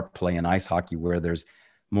power play in ice hockey where there's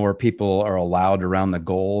more people are allowed around the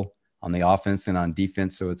goal on the offense than on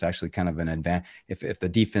defense. So it's actually kind of an advantage. If the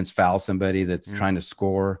defense fouls somebody that's trying to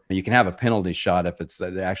score, you can have a penalty shot if it's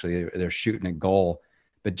they're shooting a goal.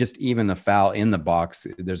 But just even the foul in the box,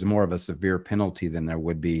 there's more of a severe penalty than there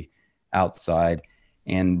would be outside.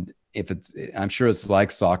 And I'm sure it's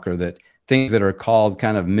like soccer, that things that are called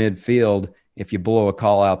kind of midfield, if you blow a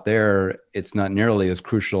call out there, it's not nearly as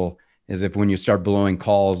crucial as if when you start blowing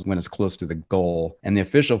calls when it's close to the goal. And the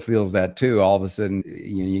official feels that too. All of a sudden,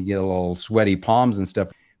 you get a little sweaty palms and stuff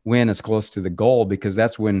when it's close to the goal, because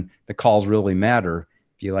that's when the calls really matter.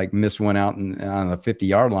 If you miss one out on the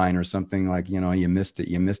 50-yard line or something, you missed it.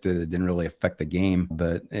 It didn't really affect the game.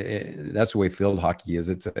 But that's the way field hockey is.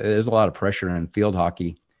 There's a lot of pressure in field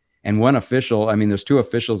hockey. And one official, there's two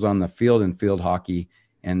officials on the field in field hockey,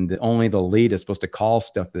 and only the lead is supposed to call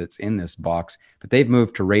stuff that's in this box. But they've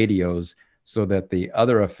moved to radios so that the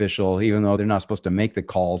other official, even though they're not supposed to make the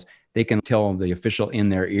calls, they can tell the official in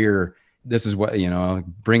their ear, this is what,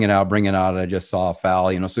 bring it out. I just saw a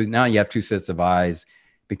foul, so now you have two sets of eyes,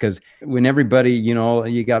 because when everybody,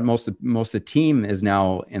 you got most of the team is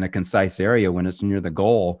now in a concise area when it's near the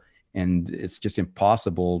goal, and it's just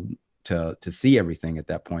impossible to see everything at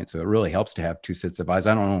that point. So it really helps to have two sets of eyes.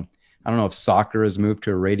 I don't know if soccer has moved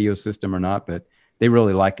to a radio system or not, but they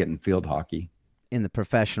really like it in field hockey. In the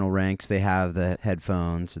professional ranks, they have the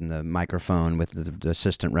headphones and the microphone with the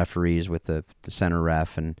assistant referees with the center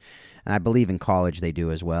ref, and I believe in college they do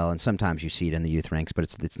as well. And sometimes you see it in the youth ranks, but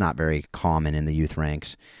it's not very common in the youth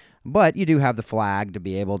ranks. But you do have the flag to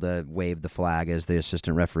be able to wave the flag as the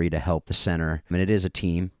assistant referee to help the center. I mean, it is a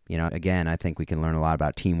team. Again, I think we can learn a lot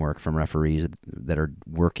about teamwork from referees that are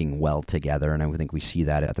working well together, and I think we see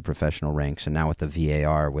that at the professional ranks. And now with the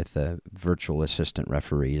VAR, with the virtual assistant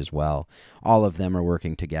referee as well, all of them are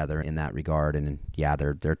working together in that regard. And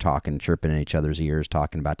they're talking, chirping in each other's ears,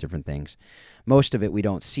 talking about different things. Most of it we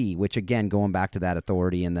don't see, which again, going back to that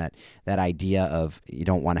authority and that idea of you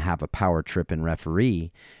don't want to have a power trip in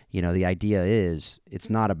referee. The idea is it's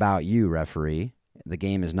not about you, referee. The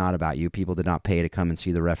game is not about you. People did not pay to come and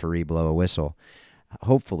see the referee blow a whistle.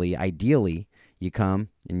 Hopefully, ideally, you come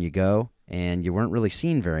and you go and you weren't really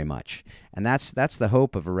seen very much. And that's the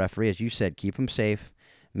hope of a referee. As you said, keep them safe,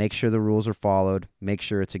 make sure the rules are followed, make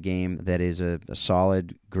sure it's a game that is a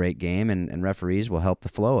solid, great game, and referees will help the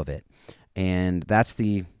flow of it. And that's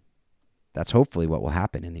the That's hopefully what will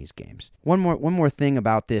happen in these games. One more thing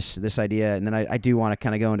about this idea, and then I do want to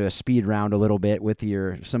kind of go into a speed round a little bit with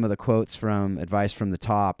some of the quotes from Advice from the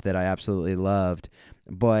Top that I absolutely loved.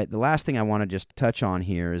 But the last thing I want to just touch on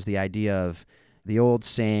here is the idea of the old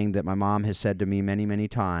saying that my mom has said to me many, many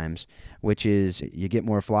times, which is you get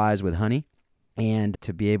more flies with honey. And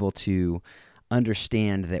to be able to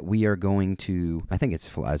understand that we are going to, I think it's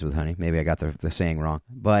flies with honey. Maybe I got the saying wrong.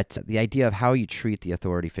 But the idea of how you treat the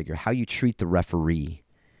authority figure, how you treat the referee,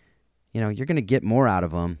 you're going to get more out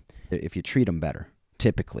of them if you treat them better,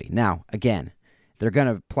 typically. Now, again, they're going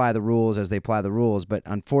to apply the rules as they apply the rules, but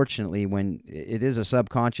unfortunately, when it is a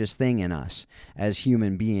subconscious thing in us as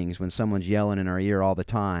human beings, when someone's yelling in our ear all the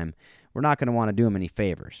time, we're not going to want to do them any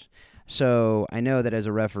favors. So I know that as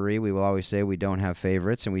a referee, we will always say we don't have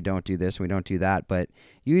favorites and we don't do this and we don't do that. But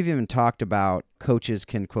you even talked about coaches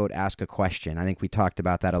can, quote, ask a question. I think we talked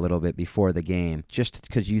about that a little bit before the game, just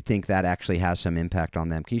because you think that actually has some impact on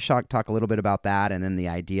them. Can you talk a little bit about that? And then the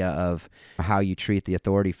idea of how you treat the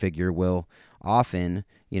authority figure will often,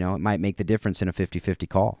 it might make the difference in a 50-50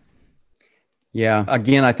 call. Yeah.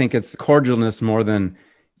 Again, I think it's cordialness more than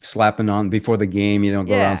slapping on before the game. You don't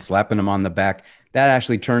go around slapping them on the back. That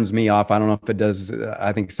actually turns me off. I don't know if it does.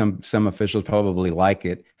 I think some officials probably like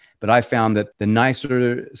it, but I found that the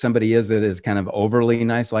nicer somebody is that is kind of overly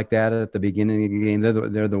nice like that at the beginning of the game,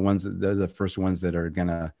 they're the first ones that are going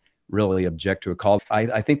to really object to a call.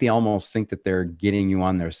 I think they almost think that they're getting you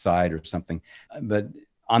on their side or something. But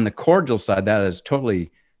on the cordial side, that is totally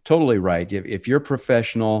right. If you're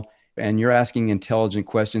professional and you're asking intelligent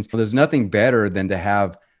questions, there's nothing better than to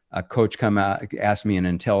have a coach come out, ask me an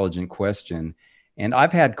intelligent question. And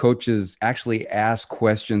I've had coaches actually ask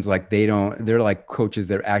questions like they're like coaches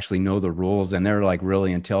that actually know the rules and they're like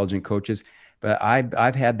really intelligent coaches. But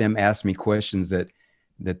I've had them ask me questions that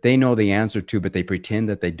they know the answer to, but they pretend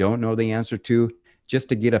that they don't know the answer to, just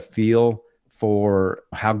to get a feel for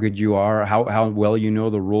how good you are, how well you know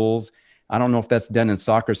the rules. I don't know if that's done in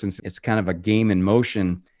soccer since it's kind of a game in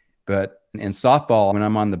motion, but in softball, when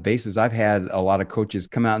I'm on the bases, I've had a lot of coaches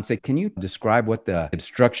come out and say, can you describe what the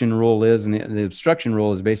obstruction rule is? And the obstruction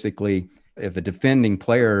rule is basically if a defending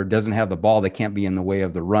player doesn't have the ball, they can't be in the way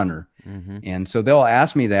of the runner. Mm-hmm. And so they'll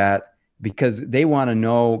ask me that because they want to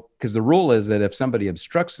know, because the rule is that if somebody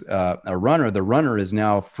obstructs a runner, the runner is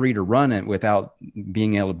now free to run it without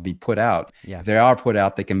being able to be put out. Yeah. If they are put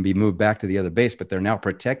out, they can be moved back to the other base, but they're now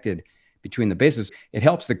protected between the bases. It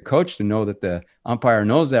helps the coach to know that the umpire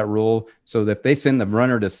knows that rule, so that if they send the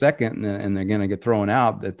runner to second and they're going to get thrown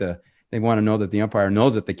out, that they want to know that the umpire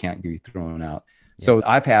knows that they can't be thrown out. Yeah. So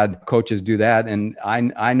I've had coaches do that, and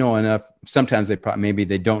I know enough. Sometimes maybe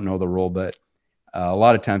they don't know the rule, but a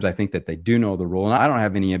lot of times I think that they do know the rule, and I don't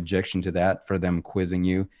have any objection to that for them quizzing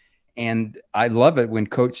you. And I love it when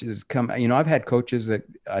coaches come. I've had coaches that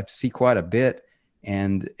I see quite a bit,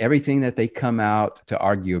 and everything that they come out to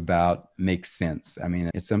argue about makes sense. I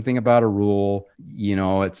mean, it's something about a rule,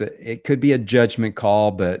 it could be a judgment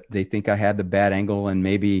call, but they think I had the bad angle and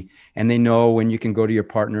they know when you can go to your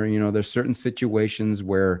partner, there's certain situations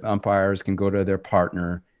where umpires can go to their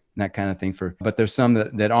partner and that kind of thing but there's some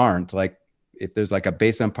that aren't. Like if there's like a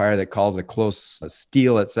base umpire that calls a close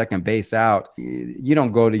steal at second base out, you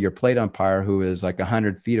don't go to your plate umpire who is like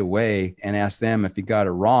 100 feet away and ask them if you got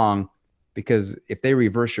it wrong. Because if they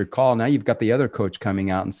reverse your call, now you've got the other coach coming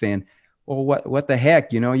out and saying, well, what the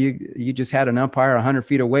heck, you just had an umpire 100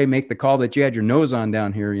 feet away make the call that you had your nose on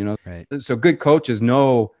down here, Right. So good coaches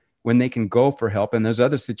know when they can go for help. And there's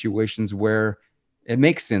other situations where it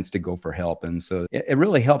makes sense to go for help. And so it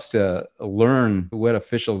really helps to learn what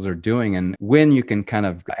officials are doing and when you can kind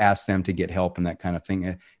of ask them to get help and that kind of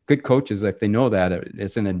thing. Good coaches, if they know that,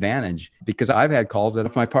 it's an advantage, because I've had calls that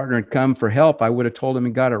if my partner had come for help, I would have told him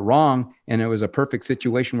he got it wrong. And it was a perfect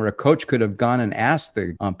situation where a coach could have gone and asked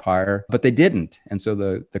the umpire, but they didn't. And so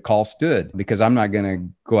the call stood, because I'm not going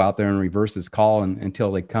to go out there and reverse his call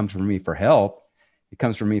until they come for me for help. It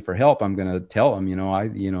comes from me for help. I'm going to tell them,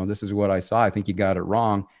 this is what I saw. I think you got it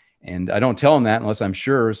wrong. And I don't tell them that unless I'm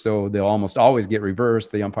sure. So they'll almost always get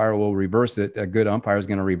reversed. The umpire will reverse it. A good umpire is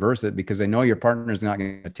going to reverse it because they know your partner is not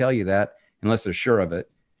going to tell you that unless they're sure of it.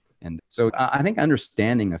 And so I think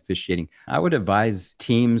understanding officiating, I would advise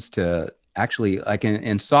teams to actually, like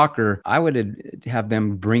in soccer, I would have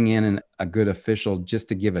them bring in a good official just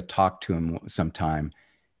to give a talk to him sometime.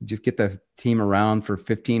 Just get the team around for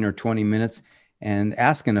 15 or 20 minutes and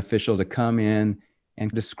ask an official to come in and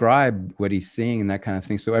describe what he's seeing and that kind of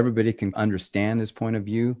thing, so everybody can understand his point of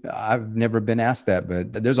view. I've never been asked that,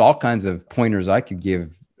 but there's all kinds of pointers I could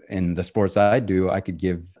give in the sports I do, I could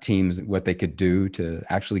give teams what they could do to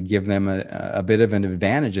actually give them a bit of an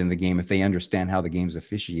advantage in the game if they understand how the game's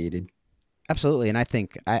officiated. Absolutely, and I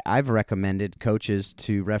think I've recommended coaches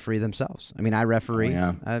to referee themselves. I mean, I referee.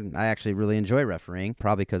 Oh, yeah. I actually really enjoy refereeing,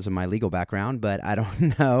 probably because of my legal background, but I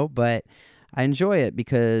don't know. But I enjoy it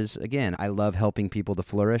because, again, I love helping people to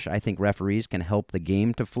flourish. I think referees can help the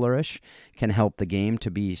game to flourish, can help the game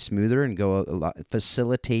to be smoother and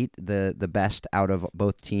facilitate the best out of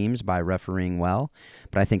both teams by refereeing well.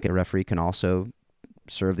 But I think a referee can also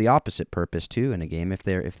serve the opposite purpose too in a game if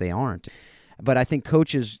they aren't. But I think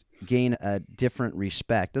coaches gain a different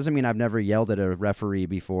respect. Doesn't mean I've never yelled at a referee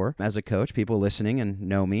before. As a coach, people listening and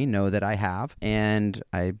know me know that I have, and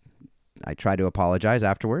I try to apologize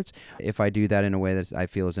afterwards if I do that in a way that I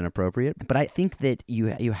feel is inappropriate. But I think that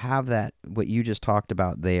you have that, what you just talked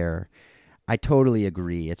about there. I totally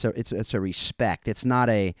agree. It's a respect. It's not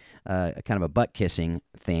a kind of a butt kissing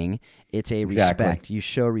thing. It's a Exactly. respect. You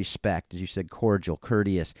show respect, as you said, cordial,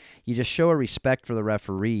 courteous. You just show a respect for the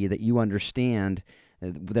referee that you understand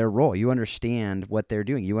their role. You understand what they're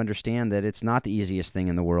doing. You understand that it's not the easiest thing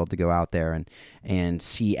in the world to go out there and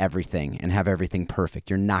see everything and have everything perfect.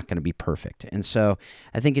 You're not going to be perfect. And so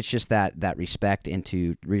I think it's just that respect, and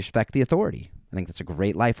to respect the authority. I think that's a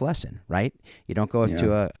great life lesson, right? You don't go up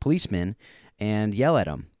to a policeman and yell at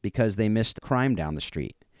them because they missed crime down the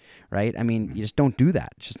street, right? I mean, you just don't do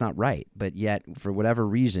that. It's just not right. But yet, for whatever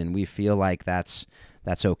reason, we feel like that's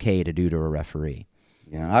okay to do to a referee.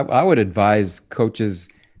 Yeah, I would advise coaches,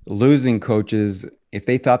 losing coaches, if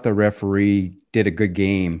they thought the referee did a good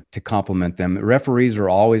game, to compliment them. Referees are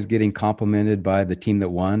always getting complimented by the team that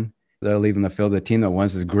won. They're leaving the field. The team that won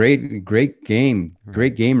says, great game,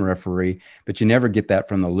 referee. But you never get that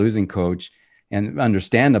from the losing coach, and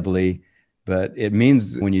understandably. But it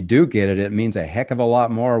means when you do get it, it means a heck of a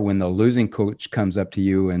lot more when the losing coach comes up to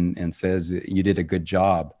you and says you did a good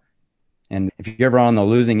job. And if you're ever on the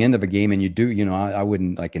losing end of a game and you do, I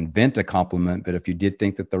wouldn't like invent a compliment, but if you did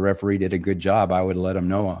think that the referee did a good job, I would let them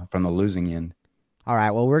know from the losing end. All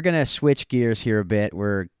right, well, we're going to switch gears here a bit.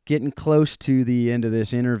 We're getting close to the end of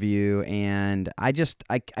this interview, and I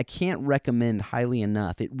can't recommend highly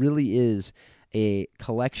enough. It really is a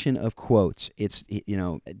collection of quotes. It's,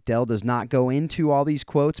 Del does not go into all these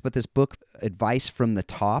quotes, but this book, Advice from the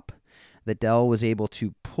Top, that Del was able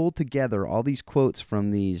to pull together all these quotes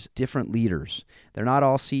from these different leaders. They're not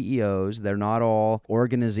all CEOs. They're not all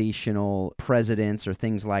organizational presidents or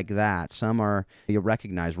things like that. Some are, you'll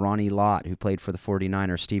recognize, Ronnie Lott, who played for the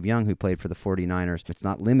 49ers, Steve Young, who played for the 49ers. It's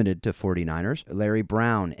not limited to 49ers. Larry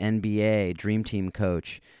Brown, NBA, Dream Team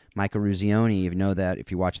coach. Michael Ruzioni, you know that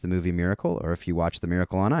if you watch the movie Miracle, or if you watch The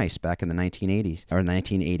Miracle on Ice back in the 1980s, or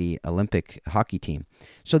 1980 Olympic hockey team.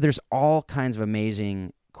 So there's all kinds of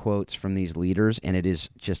amazing quotes from these leaders, and it is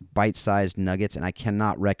just bite-sized nuggets, and I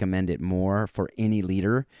cannot recommend it more for any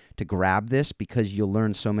leader to grab this, because you'll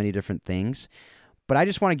learn so many different things. But I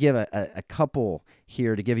just want to give a couple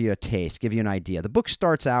here to give you a taste, give you an idea. The book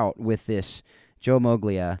starts out with this Joe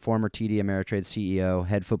Moglia, former TD Ameritrade CEO,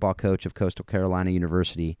 head football coach of Coastal Carolina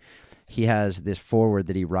University. He has this foreword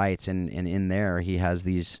that he writes, and in there he has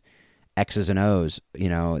these X's and O's,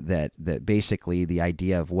 that basically the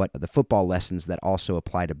idea of what the football lessons that also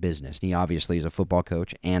apply to business. And he obviously is a football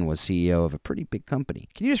coach and was CEO of a pretty big company.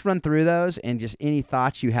 Can you just run through those and just any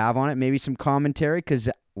thoughts you have on it? Maybe some commentary, because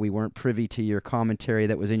we weren't privy to your commentary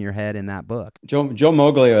that was in your head in that book. Joe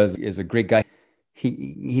Moglia is a great guy.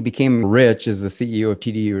 He became rich as the CEO of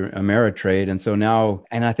TD Ameritrade, and so now,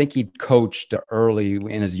 and I think he coached early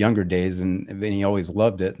in his younger days, and he always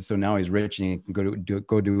loved it. And so now he's rich and he can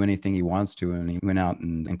go do anything he wants to. And he went out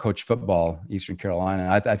and coached football, Eastern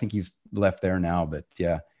Carolina. I think he's left there now, but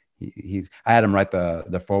yeah, I had him write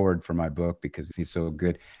the foreword for my book because he's so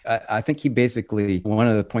good. I think he basically, one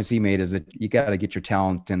of the points he made is that you got to get your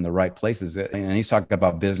talent in the right places, and he's talking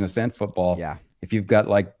about business and football. Yeah. If you've got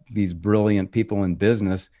like these brilliant people in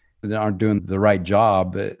business that aren't doing the right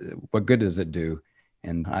job, what good does it do?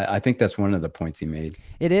 And I think that's one of the points he made.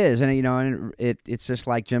 It is, and it's just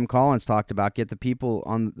like Jim Collins talked about: get the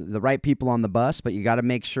right people on the bus, but you got to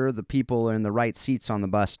make sure the people are in the right seats on the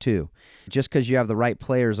bus too. Just because you have the right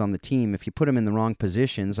players on the team, if you put them in the wrong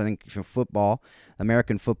positions, I think football,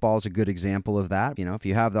 American football is a good example of that. If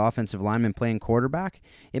you have the offensive lineman playing quarterback,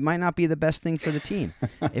 it might not be the best thing for the team.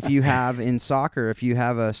 If you have in soccer, if you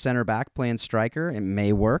have a center back playing striker, it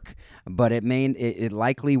may work, but it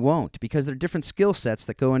likely won't, because there are different skill sets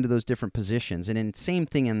that go into those different positions. And same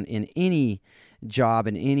thing in any job,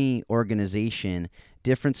 in any organization,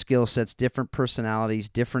 different skill sets, different personalities,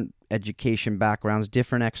 different education backgrounds,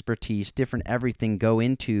 different expertise, different everything go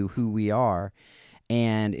into who we are.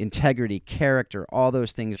 And integrity, character, all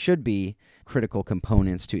those things should be critical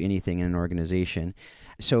components to anything in an organization.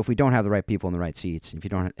 So if we don't have the right people in the right seats, if you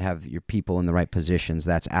don't have your people in the right positions,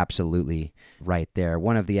 that's absolutely right there.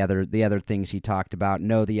 One of the other things he talked about,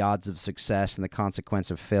 know the odds of success and the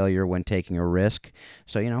consequence of failure when taking a risk.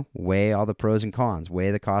 So, weigh all the pros and cons,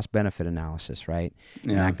 weigh the cost-benefit analysis, right?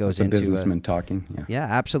 Yeah, and that goes into businessman talking. Yeah,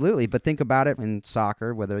 absolutely. But think about it in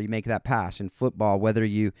soccer, whether you make that pass, in football, whether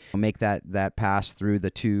you make that pass through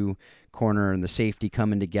the two corner and the safety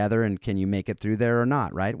coming together, and can you make it through there or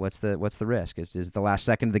not, right? What's the risk? Is it the last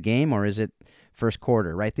second of the game, or is it first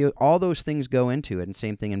quarter, right? All those things go into it, and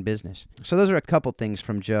same thing in business. So those are a couple things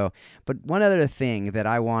from Joe. But one other thing that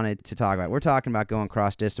I wanted to talk about, we're talking about going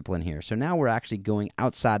cross-discipline here. So now we're actually going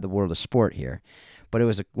outside the world of sport here. But it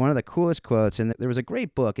was one of the coolest quotes, and there was a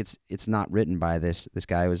great book. It's not written by this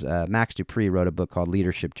guy. It was Max Dupree wrote a book called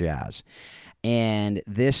Leadership Jazz. And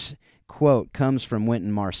this quote comes from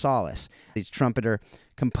Wynton Marsalis. He's trumpeter,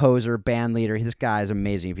 composer, band leader. This guy is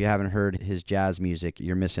amazing. If you haven't heard his jazz music,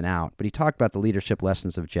 you're missing out. But he talked about the leadership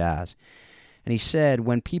lessons of jazz. And he said,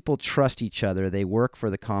 when people trust each other, they work for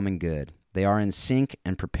the common good. They are in sync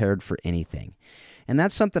and prepared for anything. And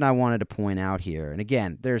that's something I wanted to point out here. And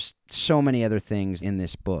again, there's so many other things in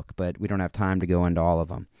this book, but we don't have time to go into all of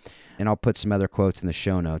them. And I'll put some other quotes in the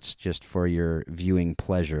show notes just for your viewing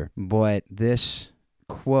pleasure. But this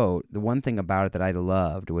quote, the one thing about it that I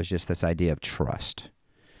loved was just this idea of trust.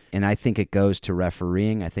 And I think it goes to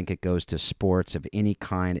refereeing. I think it goes to sports of any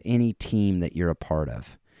kind, any team that you're a part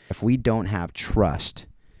of. If we don't have trust,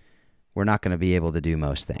 we're not going to be able to do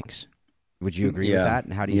most things. Would you agree with that?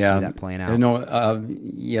 And how do you see that playing out?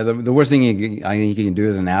 The worst thing I think you can do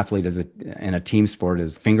as an athlete in a team sport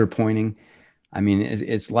is finger pointing. I mean,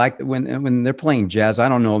 it's like when they're playing jazz, I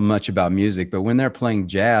don't know much about music, but when they're playing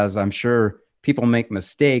jazz, I'm sure people make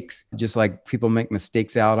mistakes, just like people make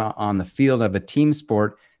mistakes out on the field of a team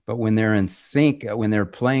sport. But when they're in sync, when they're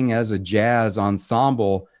playing as a jazz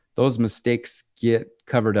ensemble, those mistakes get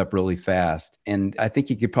covered up really fast. And I think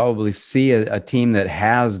you could probably see a team that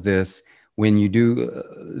has this when you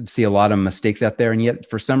do see a lot of mistakes out there. And yet,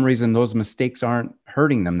 for some reason, those mistakes aren't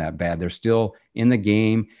hurting them that bad. They're still in the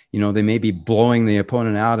game. They may be blowing the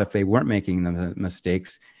opponent out if they weren't making the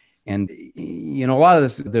mistakes. And, a lot of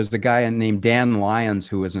this, there's a guy named Dan Lyons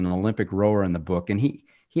who was an Olympic rower in the book, and he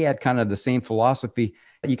had kind of the same philosophy.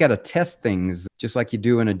 You got to test things just like you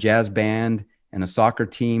do in a jazz band and a soccer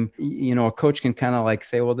team. A coach can kind of like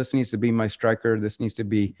say, well, this needs to be my striker, this needs to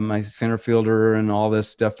be my center fielder and all this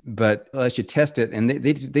stuff. But unless you test it, and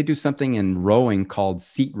they do something in rowing called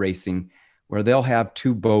seat racing, where they'll have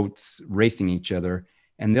two boats racing each other.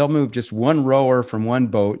 And they'll move just one rower from one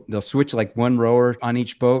boat. They'll switch like one rower on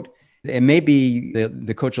each boat. And maybe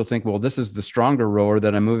the coach will think, well, this is the stronger rower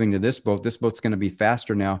that I'm moving to this boat. This boat's going to be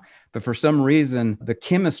faster now. But for some reason, the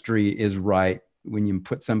chemistry is right when you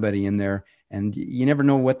put somebody in there. And you never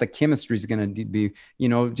know what the chemistry is going to be.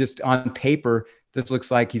 Just on paper, this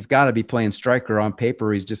looks like he's got to be playing striker. On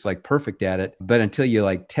paper, he's just like perfect at it. But until you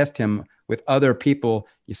like test him with other people,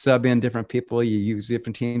 you sub in different people, you use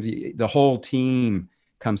different teams, the whole team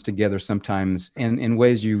comes together sometimes in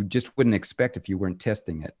ways you just wouldn't expect if you weren't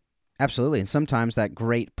testing it. Absolutely. And sometimes that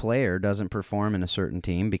great player doesn't perform in a certain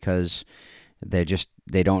team because they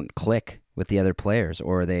don't click with the other players,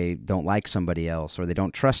 or they don't like somebody else, or they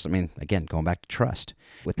don't trust. I mean, again, going back to trust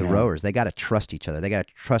with the rowers, they got to trust each other. They got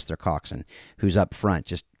to trust their coxswain who's up front.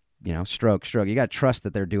 Just, stroke. You got to trust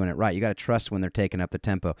that they're doing it right. You got to trust when they're taking up the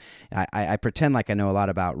tempo. I pretend like I know a lot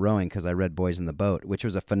about rowing because I read Boys in the Boat, which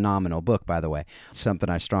was a phenomenal book, by the way, something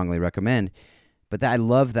I strongly recommend. But I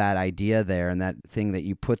love that idea there, and that thing that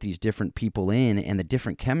you put these different people in and the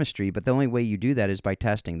different chemistry. But the only way you do that is by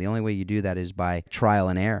testing. The only way you do that is by trial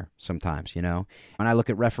and error sometimes, When I look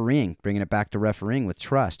at refereeing, bringing it back to refereeing with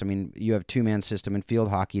trust. I mean, you have 2-man system in field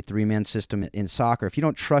hockey, 3-man system in soccer. If you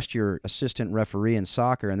don't trust your assistant referee in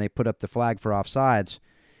soccer and they put up the flag for offsides,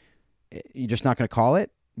 you're just not going to call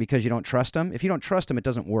it because you don't trust them. If you don't trust them, it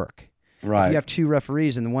doesn't work. Right. If you have 2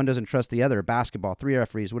 referees and the one doesn't trust the other, basketball, 3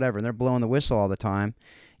 referees, whatever, and they're blowing the whistle all the time,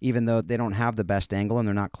 even though they don't have the best angle and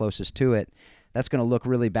they're not closest to it, that's going to look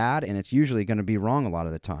really bad, and it's usually going to be wrong a lot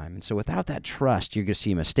of the time. And so without that trust, you're going to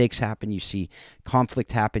see mistakes happen, you see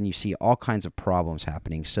conflict happen, you see all kinds of problems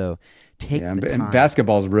happening. So take the time. And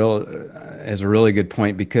basketball is a really good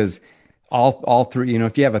point, because all three,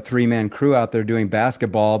 if you have a 3-man crew out there doing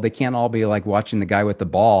basketball, they can't all be like watching the guy with the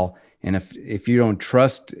ball. And if you don't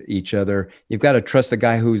trust each other, you've got to trust the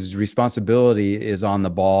guy whose responsibility is on the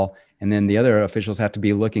ball. And then the other officials have to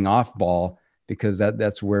be looking off ball, because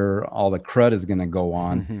that's where all the crud is going to go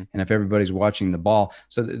on. Mm-hmm. And if everybody's watching the ball.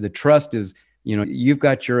 So the trust is you've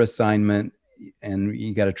got your assignment and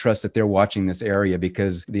you got to trust that they're watching this area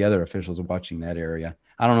because the other officials are watching that area.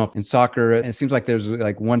 I don't know if in soccer, it seems like there's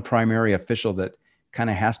like one primary official that kind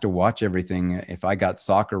of has to watch everything if I got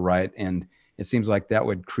soccer right. And it seems like that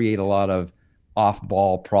would create a lot of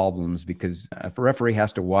off-ball problems because if a referee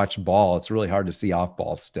has to watch ball, it's really hard to see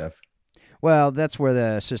off-ball stuff. Well, that's where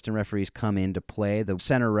the assistant referees come into play. The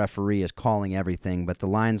center referee is calling everything, but the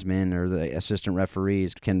linesmen or the assistant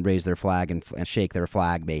referees can raise their flag and shake their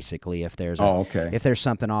flag, basically, if there's if there's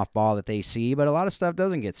something off ball that they see. But a lot of stuff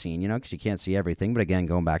doesn't get seen, because you can't see everything. But again,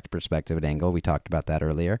 going back to perspective and angle, we talked about that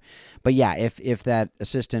earlier. But yeah, if that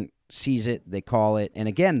assistant sees it, they call it. And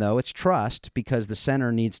again, though, it's trust because the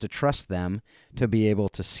center needs to trust them to be able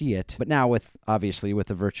to see it. But now obviously with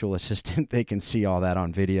the virtual assistant, they can see all that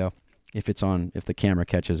on video. If the camera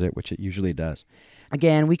catches it, which it usually does.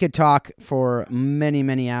 Again, we could talk for many,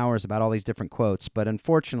 many hours about all these different quotes, but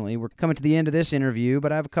unfortunately, we're coming to the end of this interview,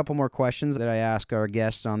 but I have a couple more questions that I ask our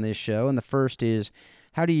guests on this show, and the first is,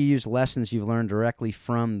 how do you use lessons you've learned directly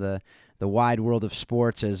from the wide world of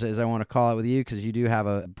sports, as I want to call it with you, because you do have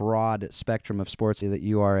a broad spectrum of sports that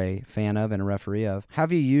you are a fan of and a referee of. How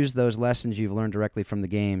have you used those lessons you've learned directly from the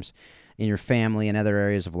games in your family and other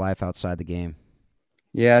areas of life outside the game?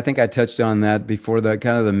 Yeah, I think I touched on that before.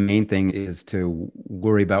 The main thing is to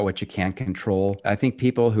worry about what you can't control. I think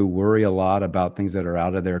people who worry a lot about things that are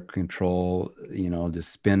out of their control,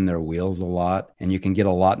 just spin their wheels a lot, and you can get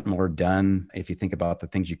a lot more done if you think about the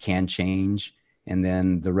things you can change. And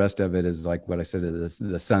then the rest of it is like what I said,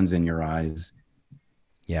 the sun's in your eyes.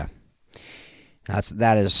 Yeah.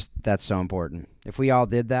 That's so important. If we all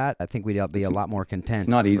did that, I think we'd all be a lot more content. It's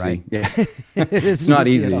not easy. Right? Yeah. It's not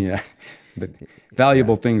easy. Yeah. But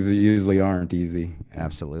valuable things that usually aren't easy.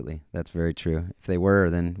 Absolutely. That's very true. If they were,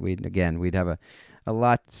 then we'd have a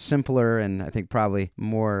lot simpler and I think probably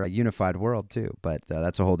more unified world too. But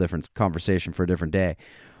that's a whole different conversation for a different day.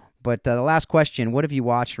 But the last question, what have you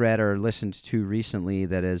watched, read, or listened to recently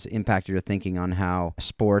that has impacted your thinking on how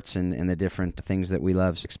sports and the different things that we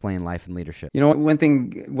love explain life and leadership? One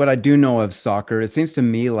thing, what I do know of soccer, it seems to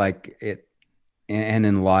me like it, and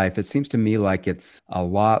in life, it seems to me like it's a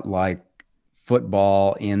lot like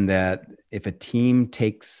football in that if a team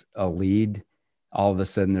takes a lead, all of a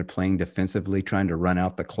sudden they're playing defensively, trying to run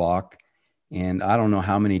out the clock. And I don't know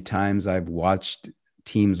how many times I've watched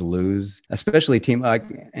teams lose, especially like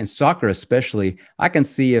in soccer, especially. I can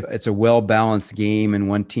see if it's a well-balanced game and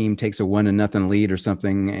one team takes a 1-0 lead or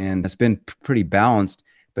something, and it's been pretty balanced.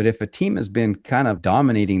 But if a team has been kind of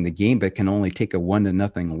dominating the game, but can only take a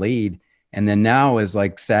 1-0 lead, and then now is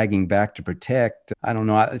like sagging back to protect, I don't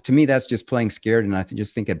know. To me, that's just playing scared, and I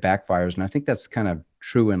just think it backfires. And I think that's kind of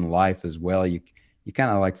true in life as well. You kind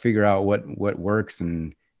of like figure out what works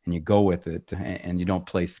and you go with it, and you don't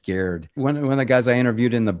play scared. One of the guys I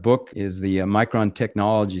interviewed in the book is the Micron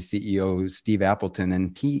Technology CEO, Steve Appleton,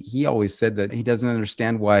 and he always said that he doesn't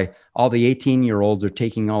understand why all the 18-year-olds are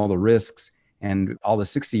taking all the risks and all the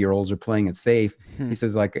 60-year-olds are playing it safe. He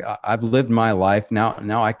says, like, I've lived my life.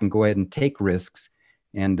 Now I can go ahead and take risks.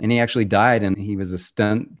 And he actually died, and he was a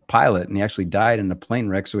stunt pilot, and he actually died in a plane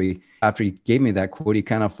wreck. So after he gave me that quote, he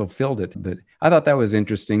kind of fulfilled it. But I thought that was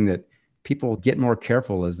interesting that people get more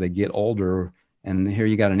careful as they get older. And here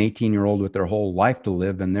you got an 18-year-old with their whole life to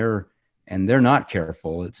live, and they're not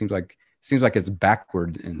careful. It seems like it's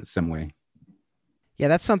backward in some way. Yeah,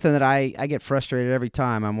 that's something that I get frustrated every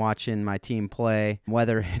time I'm watching my team play,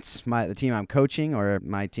 whether it's the team I'm coaching or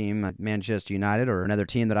my team, Manchester United, or another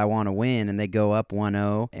team that I want to win, and they go up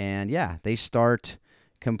 1-0, and yeah, they start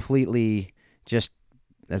completely just,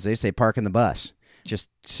 as they say, parking the bus, just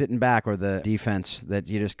sitting back, or the defense that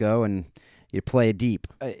you just go and you play deep.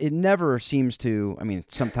 It never seems to,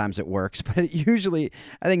 sometimes it works, but usually,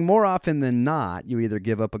 I think more often than not, you either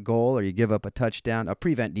give up a goal or you give up a touchdown, a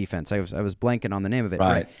prevent defense. I was blanking on the name of it.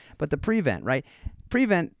 Right. But the prevent, right?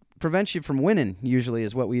 Prevents you from winning, usually,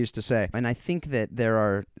 is what we used to say. And I think that there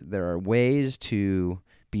are ways to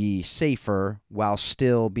be safer while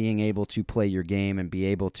still being able to play your game and be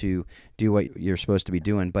able to do what you're supposed to be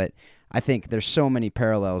doing. But I think there's so many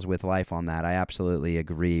parallels with life on that. I absolutely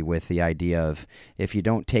agree with the idea of if you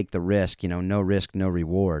don't take the risk, no risk, no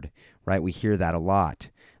reward, right? We hear that a lot.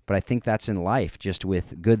 But I think that's in life, just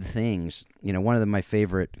with good things. One of my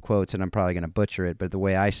favorite quotes, and I'm probably going to butcher it, but the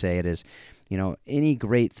way I say it is, any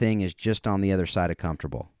great thing is just on the other side of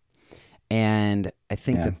comfortable. And I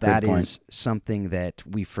think that is something that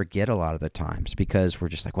we forget a lot of the times because we're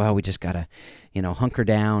just like, well, we just got to, hunker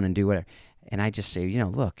down and do whatever. And I just say,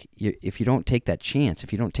 look, if you don't take that chance,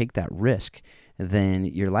 if you don't take that risk, then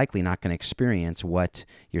you're likely not going to experience what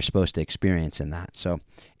you're supposed to experience in that. So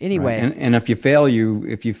anyway, right. And if you fail,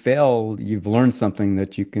 you've learned something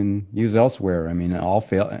that you can use elsewhere. I mean,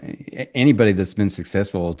 anybody that's been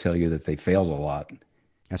successful will tell you that they failed a lot.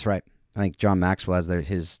 That's right. I think John Maxwell has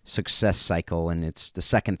his success cycle, and it's the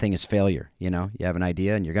second thing is failure. You have an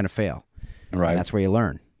idea and you're going to fail. Right. And that's where you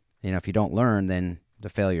learn. If you don't learn, then the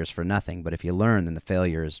failure is for nothing. But if you learn, then the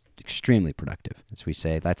failure is extremely productive, as we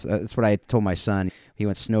say. That's what I told my son. He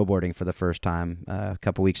went snowboarding for the first time a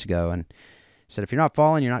couple weeks ago, and said, if you're not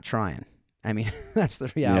falling, you're not trying. I mean, that's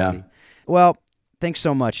the reality. Yeah. Well, thanks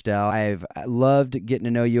so much, Del. I've loved getting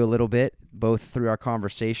to know you a little bit, both through our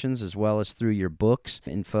conversations as well as through your books.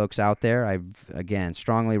 And folks out there, I, again,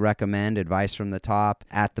 strongly recommend Advice from the Top,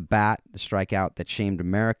 At the Bat, The Strikeout That Shamed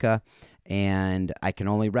America. And I can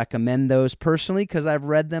only recommend those personally because I've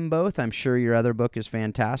read them both. I'm sure your other book is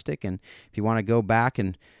fantastic. And if you want to go back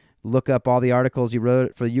and look up all the articles you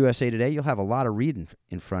wrote for USA Today, you'll have a lot of reading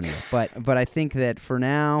in front of you. But I think that for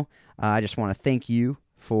now, I just want to thank you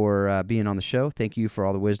for being on the show. Thank you for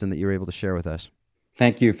all the wisdom that you were able to share with us.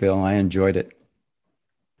 Thank you, Phil. I enjoyed it.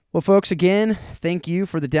 Well, folks, again, thank you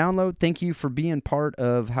for the download. Thank you for being part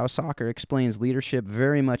of How Soccer Explains Leadership.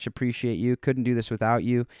 Very much appreciate you. Couldn't do this without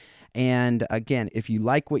you. And again, if you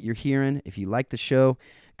like what you're hearing, if you like the show,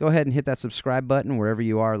 go ahead and hit that subscribe button wherever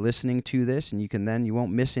you are listening to this, and you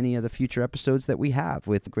won't miss any of the future episodes that we have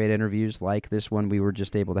with great interviews like this one we were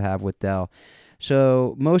just able to have with Del.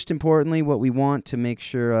 So most importantly, what we want to make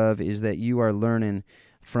sure of is that you are learning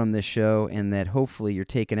from this show, and that hopefully you're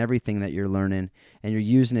taking everything that you're learning and you're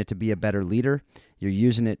using it to be a better leader. You're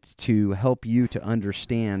using it to help you to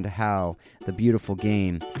understand how the beautiful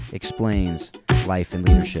game explains life and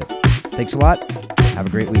leadership. Thanks a lot. Have a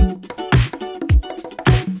great week.